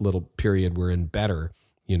whatever little period we're in better,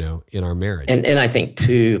 in our marriage. And I think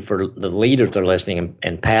too, for the leaders that are listening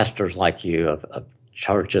and pastors like you of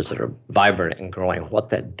churches that are vibrant and growing, what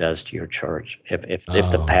that does to your church if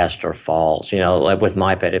the pastor falls, like with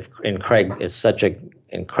my pet, and Craig is such an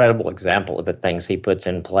incredible example of the things he puts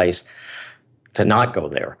in place to not go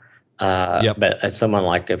there. But as someone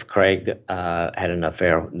like if Craig had an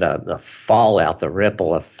affair, the fallout, the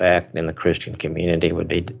ripple effect in the Christian community would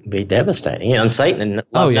be devastating. And Satan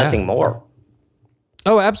loved nothing more.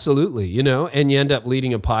 Oh, absolutely. And you end up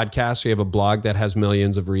leading a podcast, or you have a blog that has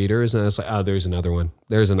millions of readers, and it's like, oh, there's another one.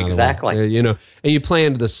 There's another one. Exactly. And you play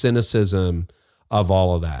into the cynicism of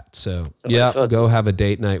all of that. So go have a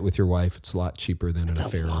date night with your wife. It's a lot cheaper than an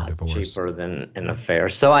affair or a divorce. Cheaper than an affair.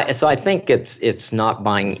 So I think it's not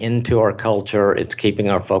buying into our culture. It's keeping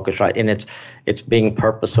our focus right, and it's being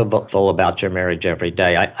purposeful about your marriage every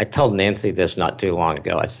day. I told Nancy this not too long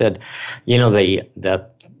ago. I said,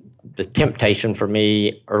 the temptation for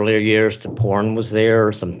me earlier years to porn was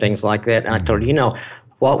there, some things like that. And I told her,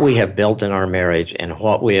 what we have built in our marriage and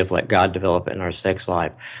what we have let God develop in our sex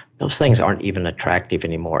life, those things aren't even attractive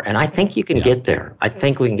anymore. And I think you can get there. I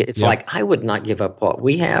think we can get, it's like, I would not give up what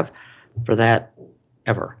we have for that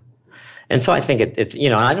ever. And so I think it's,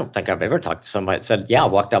 I don't think I've ever talked to somebody that said, I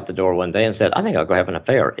walked out the door one day and said, I think I'll go have an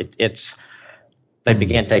affair. They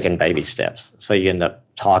began taking baby steps. So you end up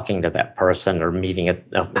talking to that person or meeting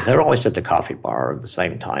they're always at the coffee bar at the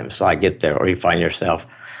same time. So I get there, or you find yourself,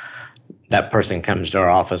 that person comes to our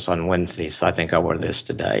office on Wednesday, so I think I'll wear this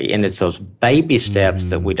today. And it's those baby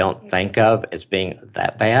steps that we don't think of as being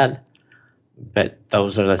that bad, but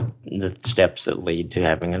those are the steps that lead to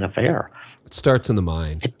having an affair. It starts in the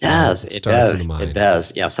mind. It does. It starts in the mind. It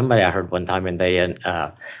does. Yeah, somebody I heard one time, and they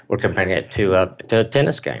were comparing it to a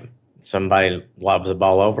tennis game. Somebody lobs the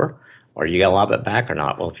ball over, or you got to lob it back or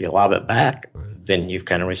not. Well, if you lob it back, then you've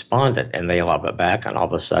kind of responded, and they lob it back, and all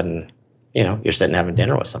of a sudden, you're sitting having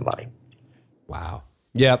dinner with somebody. Wow.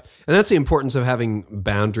 Yeah. And that's the importance of having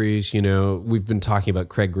boundaries. We've been talking about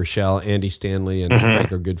Craig Rochelle, Andy Stanley, and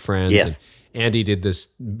Craig are good friends. Yes. And Andy did this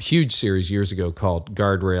huge series years ago called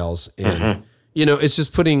Guardrails. And, it's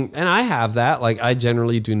just putting, and I have that, like I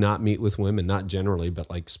generally do not meet with women, not generally, but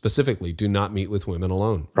like specifically do not meet with women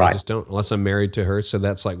alone. Right. I just don't, unless I'm married to her. So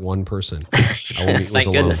that's like one person I will meet with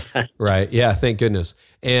alone. Goodness. Right. Yeah. Thank goodness.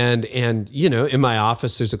 And in my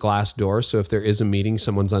office, there's a glass door. So if there is a meeting,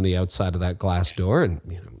 someone's on the outside of that glass door, and,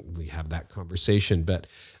 we have that conversation. But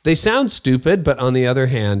they sound stupid. But on the other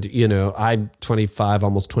hand, I'm 25,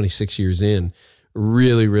 almost 26 years in,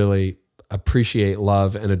 really, really appreciate,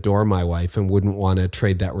 love, and adore my wife and wouldn't want to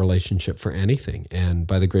trade that relationship for anything. And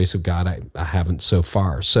by the grace of God, I haven't so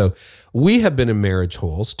far. So we have been in marriage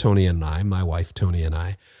holes, Tony and I, my wife, Tony and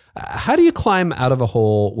I. How do you climb out of a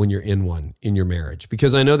hole when you're in one in your marriage?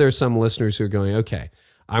 Because I know there's some listeners who are going, okay,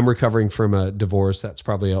 I'm recovering from a divorce. That's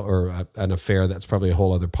probably, an affair. That's probably a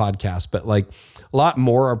whole other podcast. But like a lot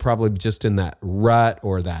more are probably just in that rut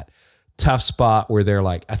or that tough spot where they're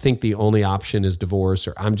like, I think the only option is divorce,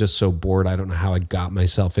 or I'm just so bored. I don't know how I got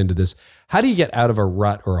myself into this. How do you get out of a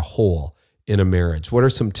rut or a hole in a marriage? What are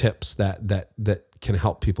some tips that can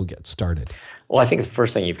help people get started? Well, I think the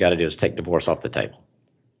first thing you've got to do is take divorce off the table.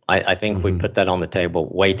 I think we put that on the table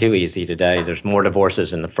way too easy today. There's more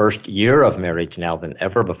divorces in the first year of marriage now than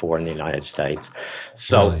ever before in the United States.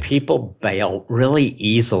 So people bail really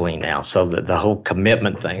easily now. So the whole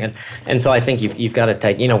commitment thing. And so I think you've got to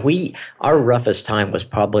take, our roughest time was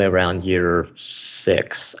probably around year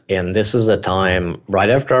 6. And this is a time right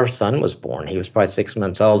after our son was born. He was probably 6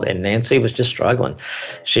 months old, and Nancy was just struggling.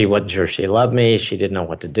 She wasn't sure she loved me. She didn't know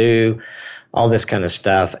what to do. All this kind of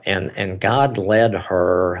stuff. And God led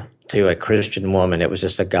her to a Christian woman. It was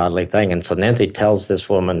just a godly thing. And so Nancy tells this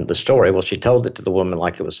woman the story. Well, she told it to the woman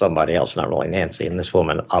like it was somebody else, not really Nancy. And this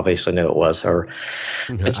woman obviously knew it was her.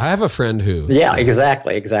 I have a friend who. Yeah,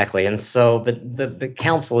 exactly. And so, but the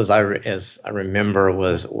counsel, as I remember,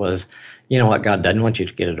 was, you know what, God doesn't want you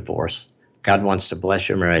to get a divorce. God wants to bless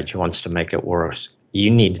your marriage. He wants to make it worse.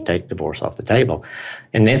 You need to take divorce off the table.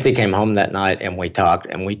 And Nancy came home that night and we talked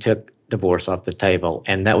and we took divorce off the table.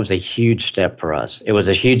 And that was a huge step for us. It was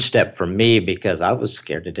a huge step for me because I was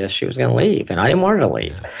scared to death she was going to leave and I didn't want her to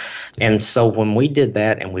leave. Yeah. And so when we did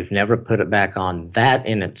that and we've never put it back on, that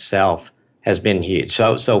in itself has been huge.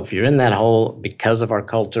 So if you're in that hole, because of our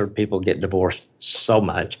culture, people get divorced so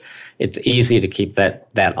much, it's easy to keep that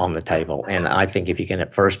on the table. And I think if you can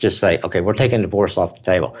at first just say, okay, we're taking divorce off the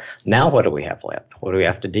table. Now what do we have left? What do we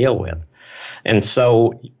have to deal with? And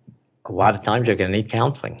so a lot of times you're going to need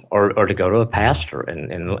counseling or to go to a pastor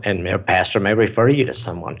and a pastor may refer you to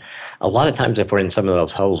someone. A lot of times if we're in some of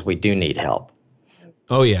those holes, we do need help.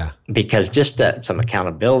 Oh, yeah. Because just some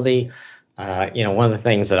accountability, one of the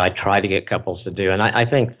things that I try to get couples to do, and I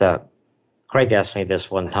think that Craig asked me this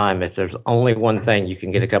one time, if there's only one thing you can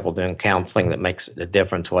get a couple doing counseling that makes a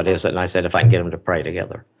difference, what is it? And I said, if I can get them to pray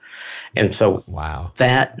together. And so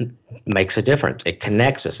that makes a difference. It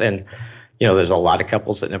connects us. And there's a lot of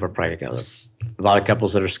couples that never pray together, a lot of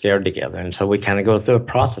couples that are scared together. And so we kind of go through a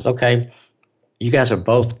process. Okay, you guys are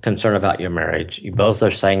both concerned about your marriage. You both are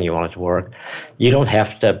saying you want it to work. You don't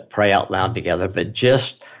have to pray out loud together, but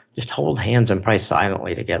just hold hands and pray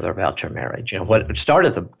silently together about your marriage. Start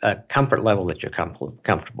at the comfort level that you're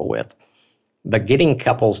comfortable with. But getting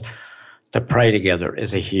couples to pray together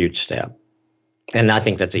is a huge step. And I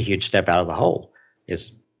think that's a huge step out of the hole,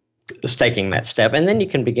 is taking that step, and then you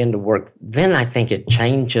can begin to work. Then I think it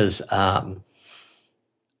changes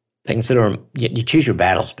things that are, you choose your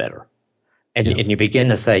battles better. And you begin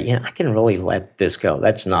to say, I can really let this go.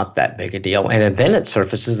 That's not that big a deal. And then it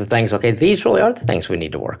surfaces the things, okay, these really are the things we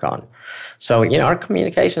need to work on. So, our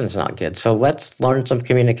communication is not good. So let's learn some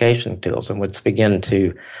communication tools and let's begin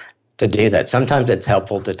to do that. Sometimes it's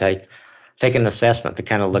helpful to take an assessment that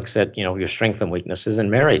kind of looks at, your strengths and weaknesses in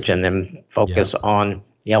marriage and then focus on,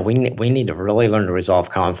 we need to really learn to resolve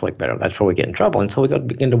conflict better. That's where we get in trouble. And so we got to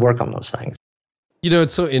begin to work on those things.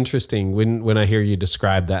 It's so interesting when I hear you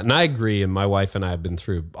describe that. And I agree. And my wife and I have been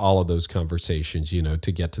through all of those conversations,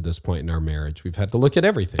 to get to this point in our marriage. We've had to look at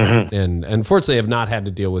everything. Mm-hmm. And unfortunately, have not had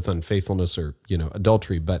to deal with unfaithfulness or,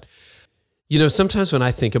 adultery. But, sometimes when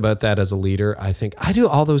I think about that as a leader, I think I do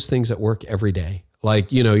all those things at work every day.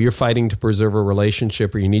 Like, you're fighting to preserve a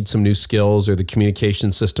relationship or you need some new skills or the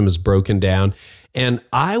communication system is broken down. And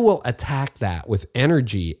I will attack that with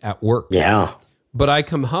energy at work. Yeah. But I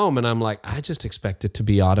come home and I'm like, I just expect it to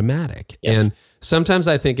be automatic. Yes. And sometimes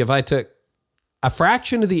I think if I took a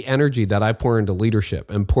fraction of the energy that I pour into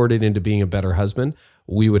leadership and poured it into being a better husband,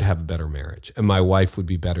 we would have a better marriage and my wife would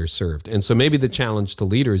be better served. And so maybe the challenge to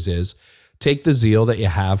leaders is take the zeal that you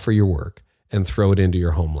have for your work and throw it into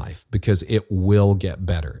your home life, because it will get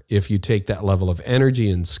better if you take that level of energy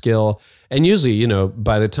and skill. And usually,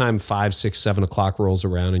 by the time 5, 6, 7 o'clock rolls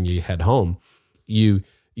around and you head home,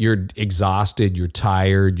 you're exhausted, you're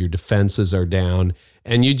tired, your defenses are down,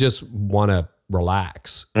 and you just want to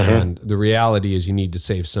relax. Mm-hmm. And the reality is you need to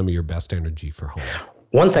save some of your best energy for home.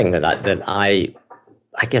 One thing that I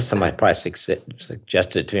guess somebody probably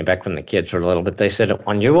suggested it to me back when the kids were little, but they said,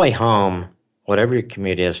 on your way home, whatever your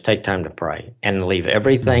commute is, take time to pray and leave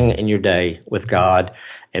everything in your day with God,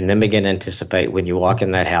 and then begin to anticipate when you walk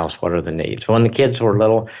in that house, what are the needs. When the kids were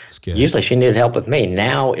little, usually she needed help with me.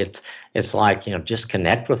 Now it's like, just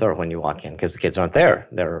connect with her when you walk in, because the kids aren't there.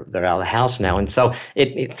 They're out of the house now. And so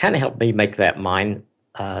it kind of helped me make that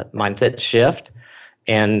mindset shift.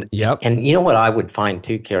 And you know what I would find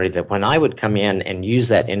too, Carrie, that when I would come in and use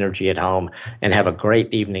that energy at home and have a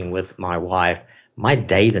great evening with my wife, my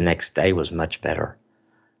day the next day was much better.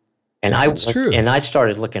 And I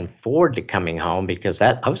started looking forward to coming home, because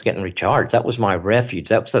I was getting recharged. That was my refuge.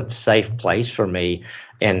 That was a safe place for me.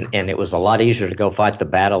 And it was a lot easier to go fight the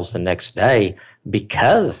battles the next day,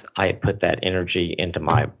 because I had put that energy into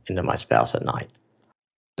my spouse at night.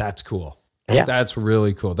 That's cool. Yeah. That's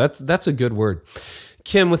really cool. That's a good word.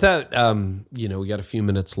 Kim, without, we got a few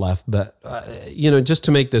minutes left, but, just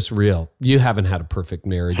to make this real, you haven't had a perfect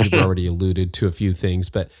marriage. You've already alluded to a few things,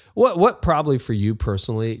 but what probably for you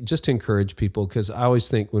personally, just to encourage people, because I always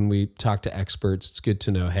think when we talk to experts, it's good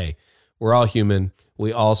to know, hey, we're all human.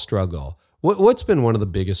 We all struggle. What's been one of the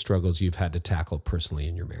biggest struggles you've had to tackle personally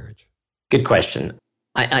in your marriage? Good question.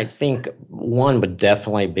 I think one would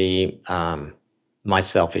definitely be my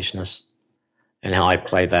selfishness and how I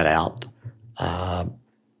play that out.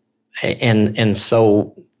 And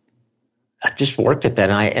so I've just worked at that,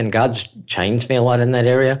 and God's changed me a lot in that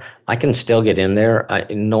area. I can still get in there,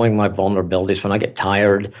 knowing my vulnerabilities. When I get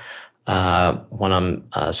tired, when I'm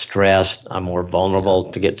stressed, I'm more vulnerable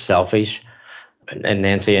to get selfish. And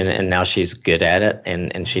Nancy, and now she's good at it,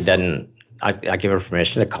 and she doesn't. I give her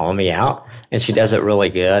permission to call me out, and she does it really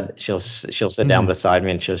good. She'll sit down beside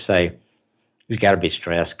me and she'll say, "You've got to be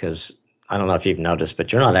stressed, because I don't know if you've noticed,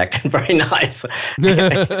 but you're not acting very nice."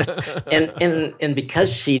 and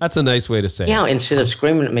because she... That's a nice way to say it. Yeah, instead of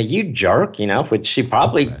screaming at me, "You jerk," which she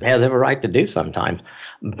probably has every right to do sometimes.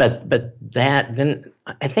 But then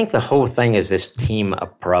I think the whole thing is this team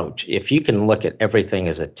approach. If you can look at everything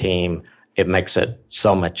as a team, it makes it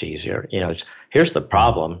so much easier. Here's the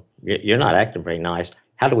problem. You're not acting very nice.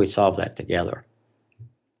 How do we solve that together?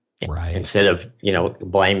 Right. Instead of,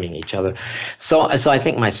 blaming each other. So I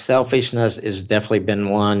think my selfishness has definitely been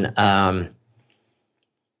one.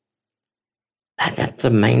 That's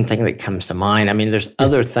the main thing that comes to mind. I mean, there's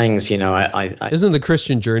other things, Isn't the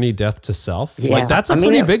Christian journey death to self? Yeah. That's a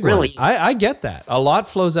pretty big one. I get that. A lot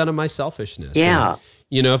flows out of my selfishness. Yeah.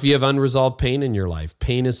 And, if you have unresolved pain in your life,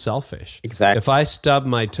 pain is selfish. Exactly. If I stub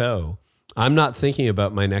my toe, I'm not thinking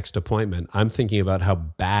about my next appointment. I'm thinking about how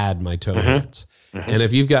bad my toe hurts. And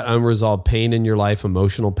if you've got unresolved pain in your life,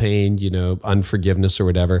 emotional pain, unforgiveness or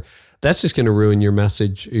whatever, that's just going to ruin your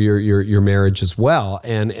message, your marriage as well,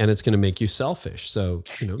 and it's going to make you selfish. So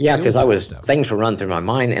yeah, because things were run through my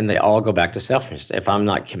mind, and they all go back to selfishness. If I'm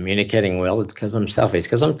not communicating well, it's because I'm selfish,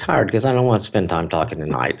 because I'm tired, because I don't want to spend time talking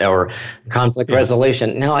tonight, or conflict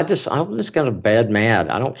resolution. No, I'm just going to bed mad.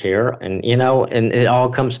 I don't care, and and it all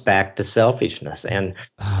comes back to selfishness, and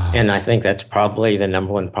I think that's probably the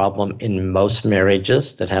number one problem in most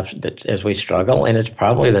marriages that as we struggle, and it's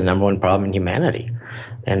probably the number one problem in humanity,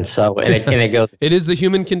 and so. And it goes. It is the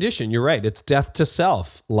human condition. You're right. It's death to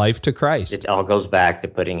self, life to Christ. It all goes back to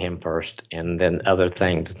putting Him first, and then other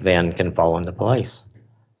things then can fall into place.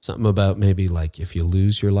 Something about maybe like if you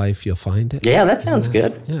lose your life, you'll find it. Yeah, that sounds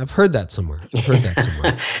good. Yeah, I've heard that somewhere.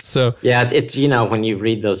 So yeah, it's when you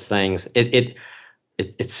read those things,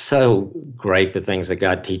 it's so great, the things that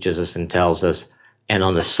God teaches us and tells us. And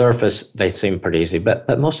on the surface, they seem pretty easy, but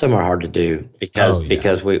most of them are hard to do because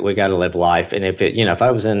we got to live life. And if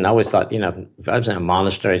I was in, I always thought, if I was in a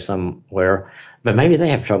monastery somewhere, but maybe they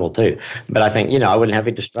have trouble too. But I think, I wouldn't have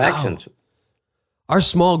any distractions. Oh. Our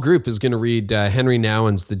small group is going to read Henry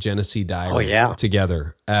Nouwen's The Genesee Diary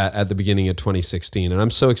together at the beginning of 2016. And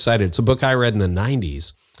I'm so excited. It's a book I read in the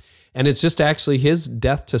 90s. And it's just actually his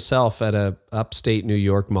death to self at a upstate New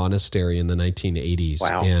York monastery in the 1980s.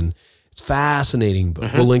 Wow. And it's a fascinating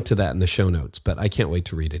book. We'll link to that in the show notes, but I can't wait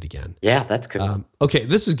to read it again. Yeah, that's cool. Okay,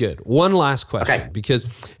 this is good. One last question, because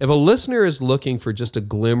if a listener is looking for just a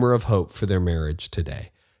glimmer of hope for their marriage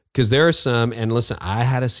today, because there are some, and listen, I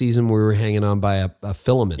had a season where we were hanging on by a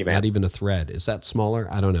filament, not even a thread. Is that smaller?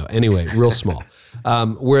 I don't know. Anyway, real small.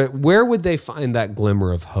 Where would they find that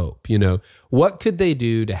glimmer of hope? What could they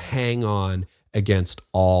do to hang on against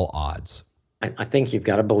all odds? I think you've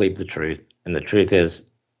got to believe the truth, and the truth is,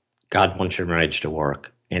 God wants your marriage to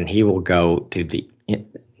work, and He will go to the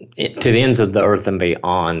ends of the earth and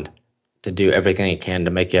beyond to do everything He can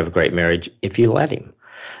to make you have a great marriage if you let Him.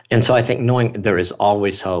 And so I think knowing there is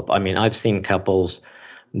always hope. I mean, I've seen couples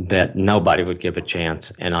that nobody would give a chance,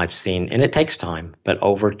 and and it takes time, but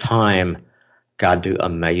over time, God do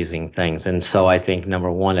amazing things. And so I think,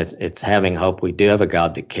 number one, it's having hope. We do have a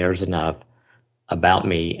God that cares enough about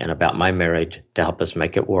me and about my marriage to help us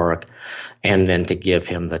make it work, and then to give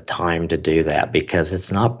him the time to do that, because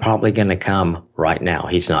it's not probably going to come right now.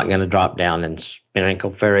 He's not going to drop down and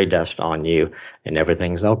sprinkle fairy dust on you and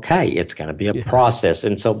everything's okay. It's going to be a process.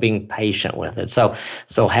 And so being patient with it. So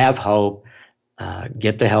have hope,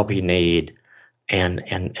 get the help you need, and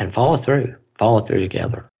follow through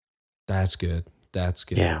together. That's good. That's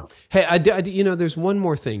good. Yeah. Hey, there's one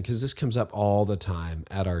more thing, because this comes up all the time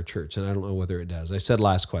at our church, and I don't know whether it does. I said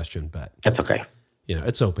last question, but That's okay.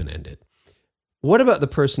 It's open-ended. What about the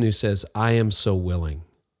person who says, I am so willing,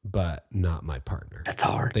 but not my partner? That's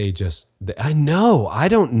hard. I know. I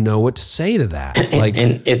don't know what to say to that.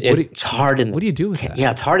 It's hard. What do you do with that?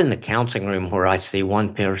 Yeah, it's hard in the counseling room where I see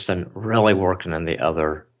one person really working and the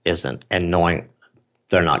other isn't, and knowing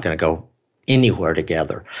they're not going to go anywhere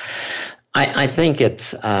together. I think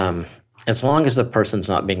it's as long as the person's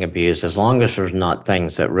not being abused, as long as there's not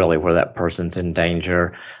things that really where that person's in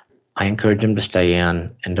danger, I encourage them to stay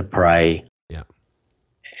in and to pray. Yeah.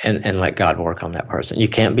 And let God work on that person. You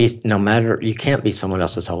can't be someone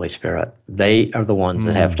else's Holy Spirit. They are the ones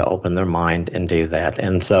that have to open their mind and do that.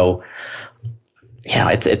 And so, yeah,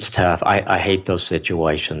 it's tough. I hate those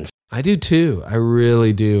situations. I do too. I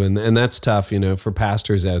really do. And that's tough, for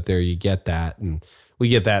pastors out there. You get that. And we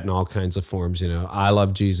get that in all kinds of forms. I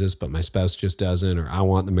love Jesus, but my spouse just doesn't, or I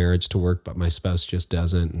want the marriage to work, but my spouse just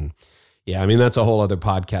doesn't. And yeah, that's a whole other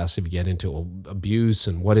podcast if you get into abuse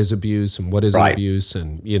and what is abuse and what isn't abuse.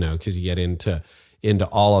 And, because you get into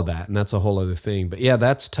all of that, and that's a whole other thing. But yeah,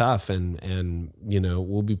 that's tough. And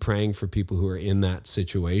we'll be praying for people who are in that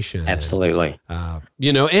situation. Absolutely.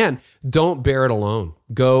 And don't bear it alone.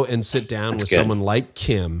 Go and sit down with someone like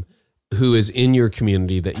Kim, who is in your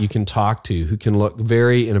community that you can talk to, who can look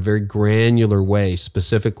in a very granular way,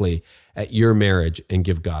 specifically at your marriage, and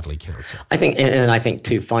give godly counsel. I think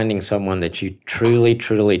too, finding someone that you truly,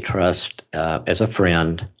 truly trust as a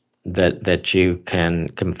friend that you can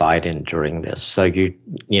confide in during this. So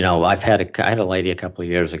I had a lady a couple of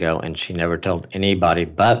years ago, and she never told anybody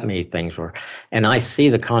but me things were, and I see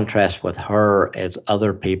the contrast with her as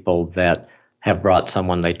other people that have brought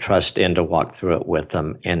someone they trust in to walk through it with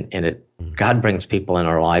them, and God brings people in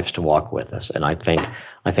our lives to walk with us. And I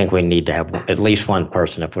think we need to have at least one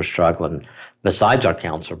person, if we're struggling, besides our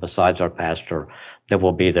counselor, besides our pastor, that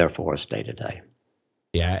will be there for us day to day.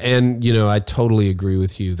 Yeah, and I totally agree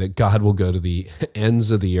with you that God will go to the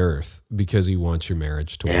ends of the earth because he wants your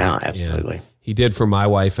marriage to work. Yeah, absolutely. And he did for my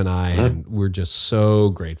wife and I, and we're just so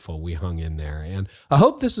grateful we hung in there. And I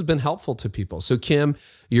hope this has been helpful to people. So Kim,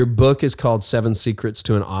 your book is called 7 Secrets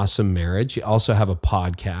to an Awesome Marriage. You also have a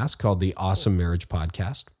podcast called the Awesome Marriage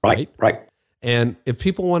Podcast. Right. And if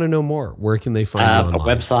people want to know more, where can they find you online?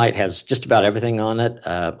 Our website has just about everything on it.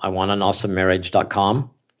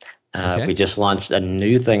 iwantanawesomemarriage.com. We just launched a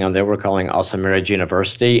new thing on there we're calling Awesome Marriage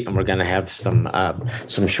University, and we're going to have some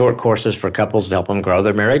short courses for couples to help them grow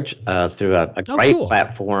their marriage through a great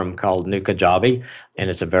platform called New Kajabi, and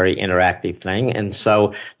it's a very interactive thing. And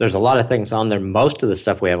so there's a lot of things on there. Most of the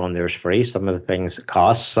stuff we have on there is free. Some of the things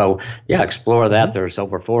cost. So yeah, explore that. There's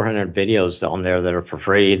over 400 videos on there that are for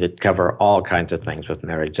free that cover all kinds of things with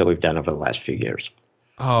marriage that we've done over the last few years.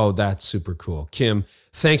 Oh, that's super cool. Kim,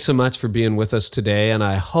 thanks so much for being with us today. And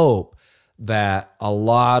I hope that a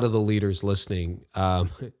lot of the leaders listening,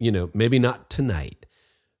 maybe not tonight,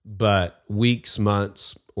 but weeks,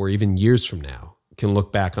 months, or even years from now, can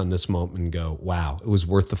look back on this moment and go, wow, it was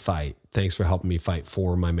worth the fight. Thanks for helping me fight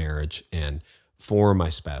for my marriage and for my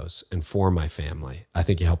spouse and for my family. I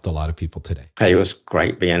think you helped a lot of people today. Hey, it was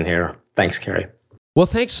great being here. Thanks, Kerry. Well,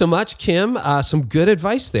 thanks so much, Kim. Some good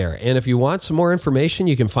advice there. And if you want some more information,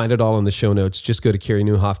 you can find it all in the show notes. Just go to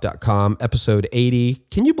kerrynewhoff.com, episode 80.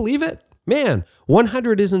 Can you believe it? Man,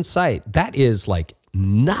 100 is in sight. That is like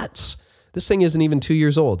nuts. This thing isn't even 2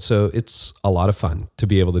 years old, so it's a lot of fun to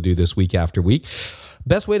be able to do this week after week.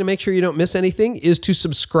 Best way to make sure you don't miss anything is to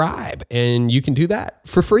subscribe, and you can do that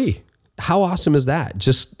for free. How awesome is that?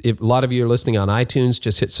 Just if a lot of you are listening on iTunes,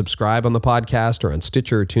 just hit subscribe on the podcast, or on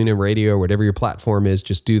Stitcher or TuneIn Radio or whatever your platform is,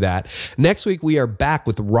 just do that. Next week, we are back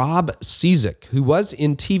with Rob Cizik, who was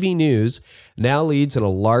in TV news, now leads in a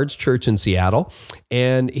large church in Seattle.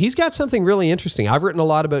 And he's got something really interesting. I've written a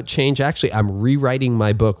lot about change. Actually, I'm rewriting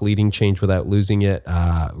my book, Leading Change Without Losing It.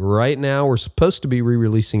 Right now, we're supposed to be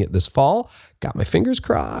re-releasing it this fall. Got my fingers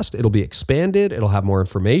crossed. It'll be expanded. It'll have more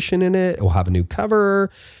information in it. It will have a new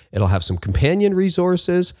cover. It'll have some companion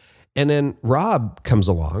resources. And then Rob comes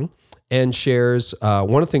along and shares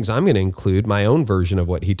one of the things I'm going to include, my own version of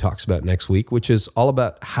what he talks about next week, which is all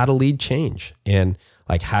about how to lead change and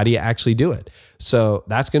like, how do you actually do it? So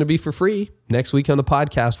that's going to be for free next week on the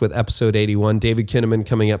podcast with episode 81. David Kinnaman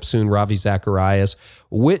coming up soon, Ravi Zacharias,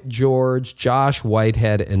 Whit George, Josh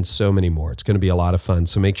Whitehead, and so many more. It's going to be a lot of fun.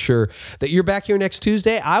 So make sure that you're back here next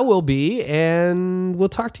Tuesday. I will be, and we'll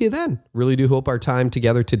talk to you then. Really do hope our time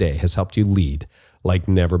together today has helped you lead like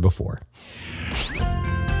never before.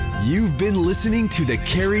 You've been listening to the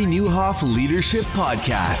Carey Nieuwhof Leadership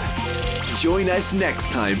Podcast. Join us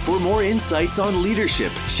next time for more insights on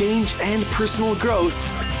leadership, change, and personal growth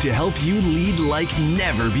to help you lead like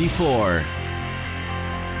never before.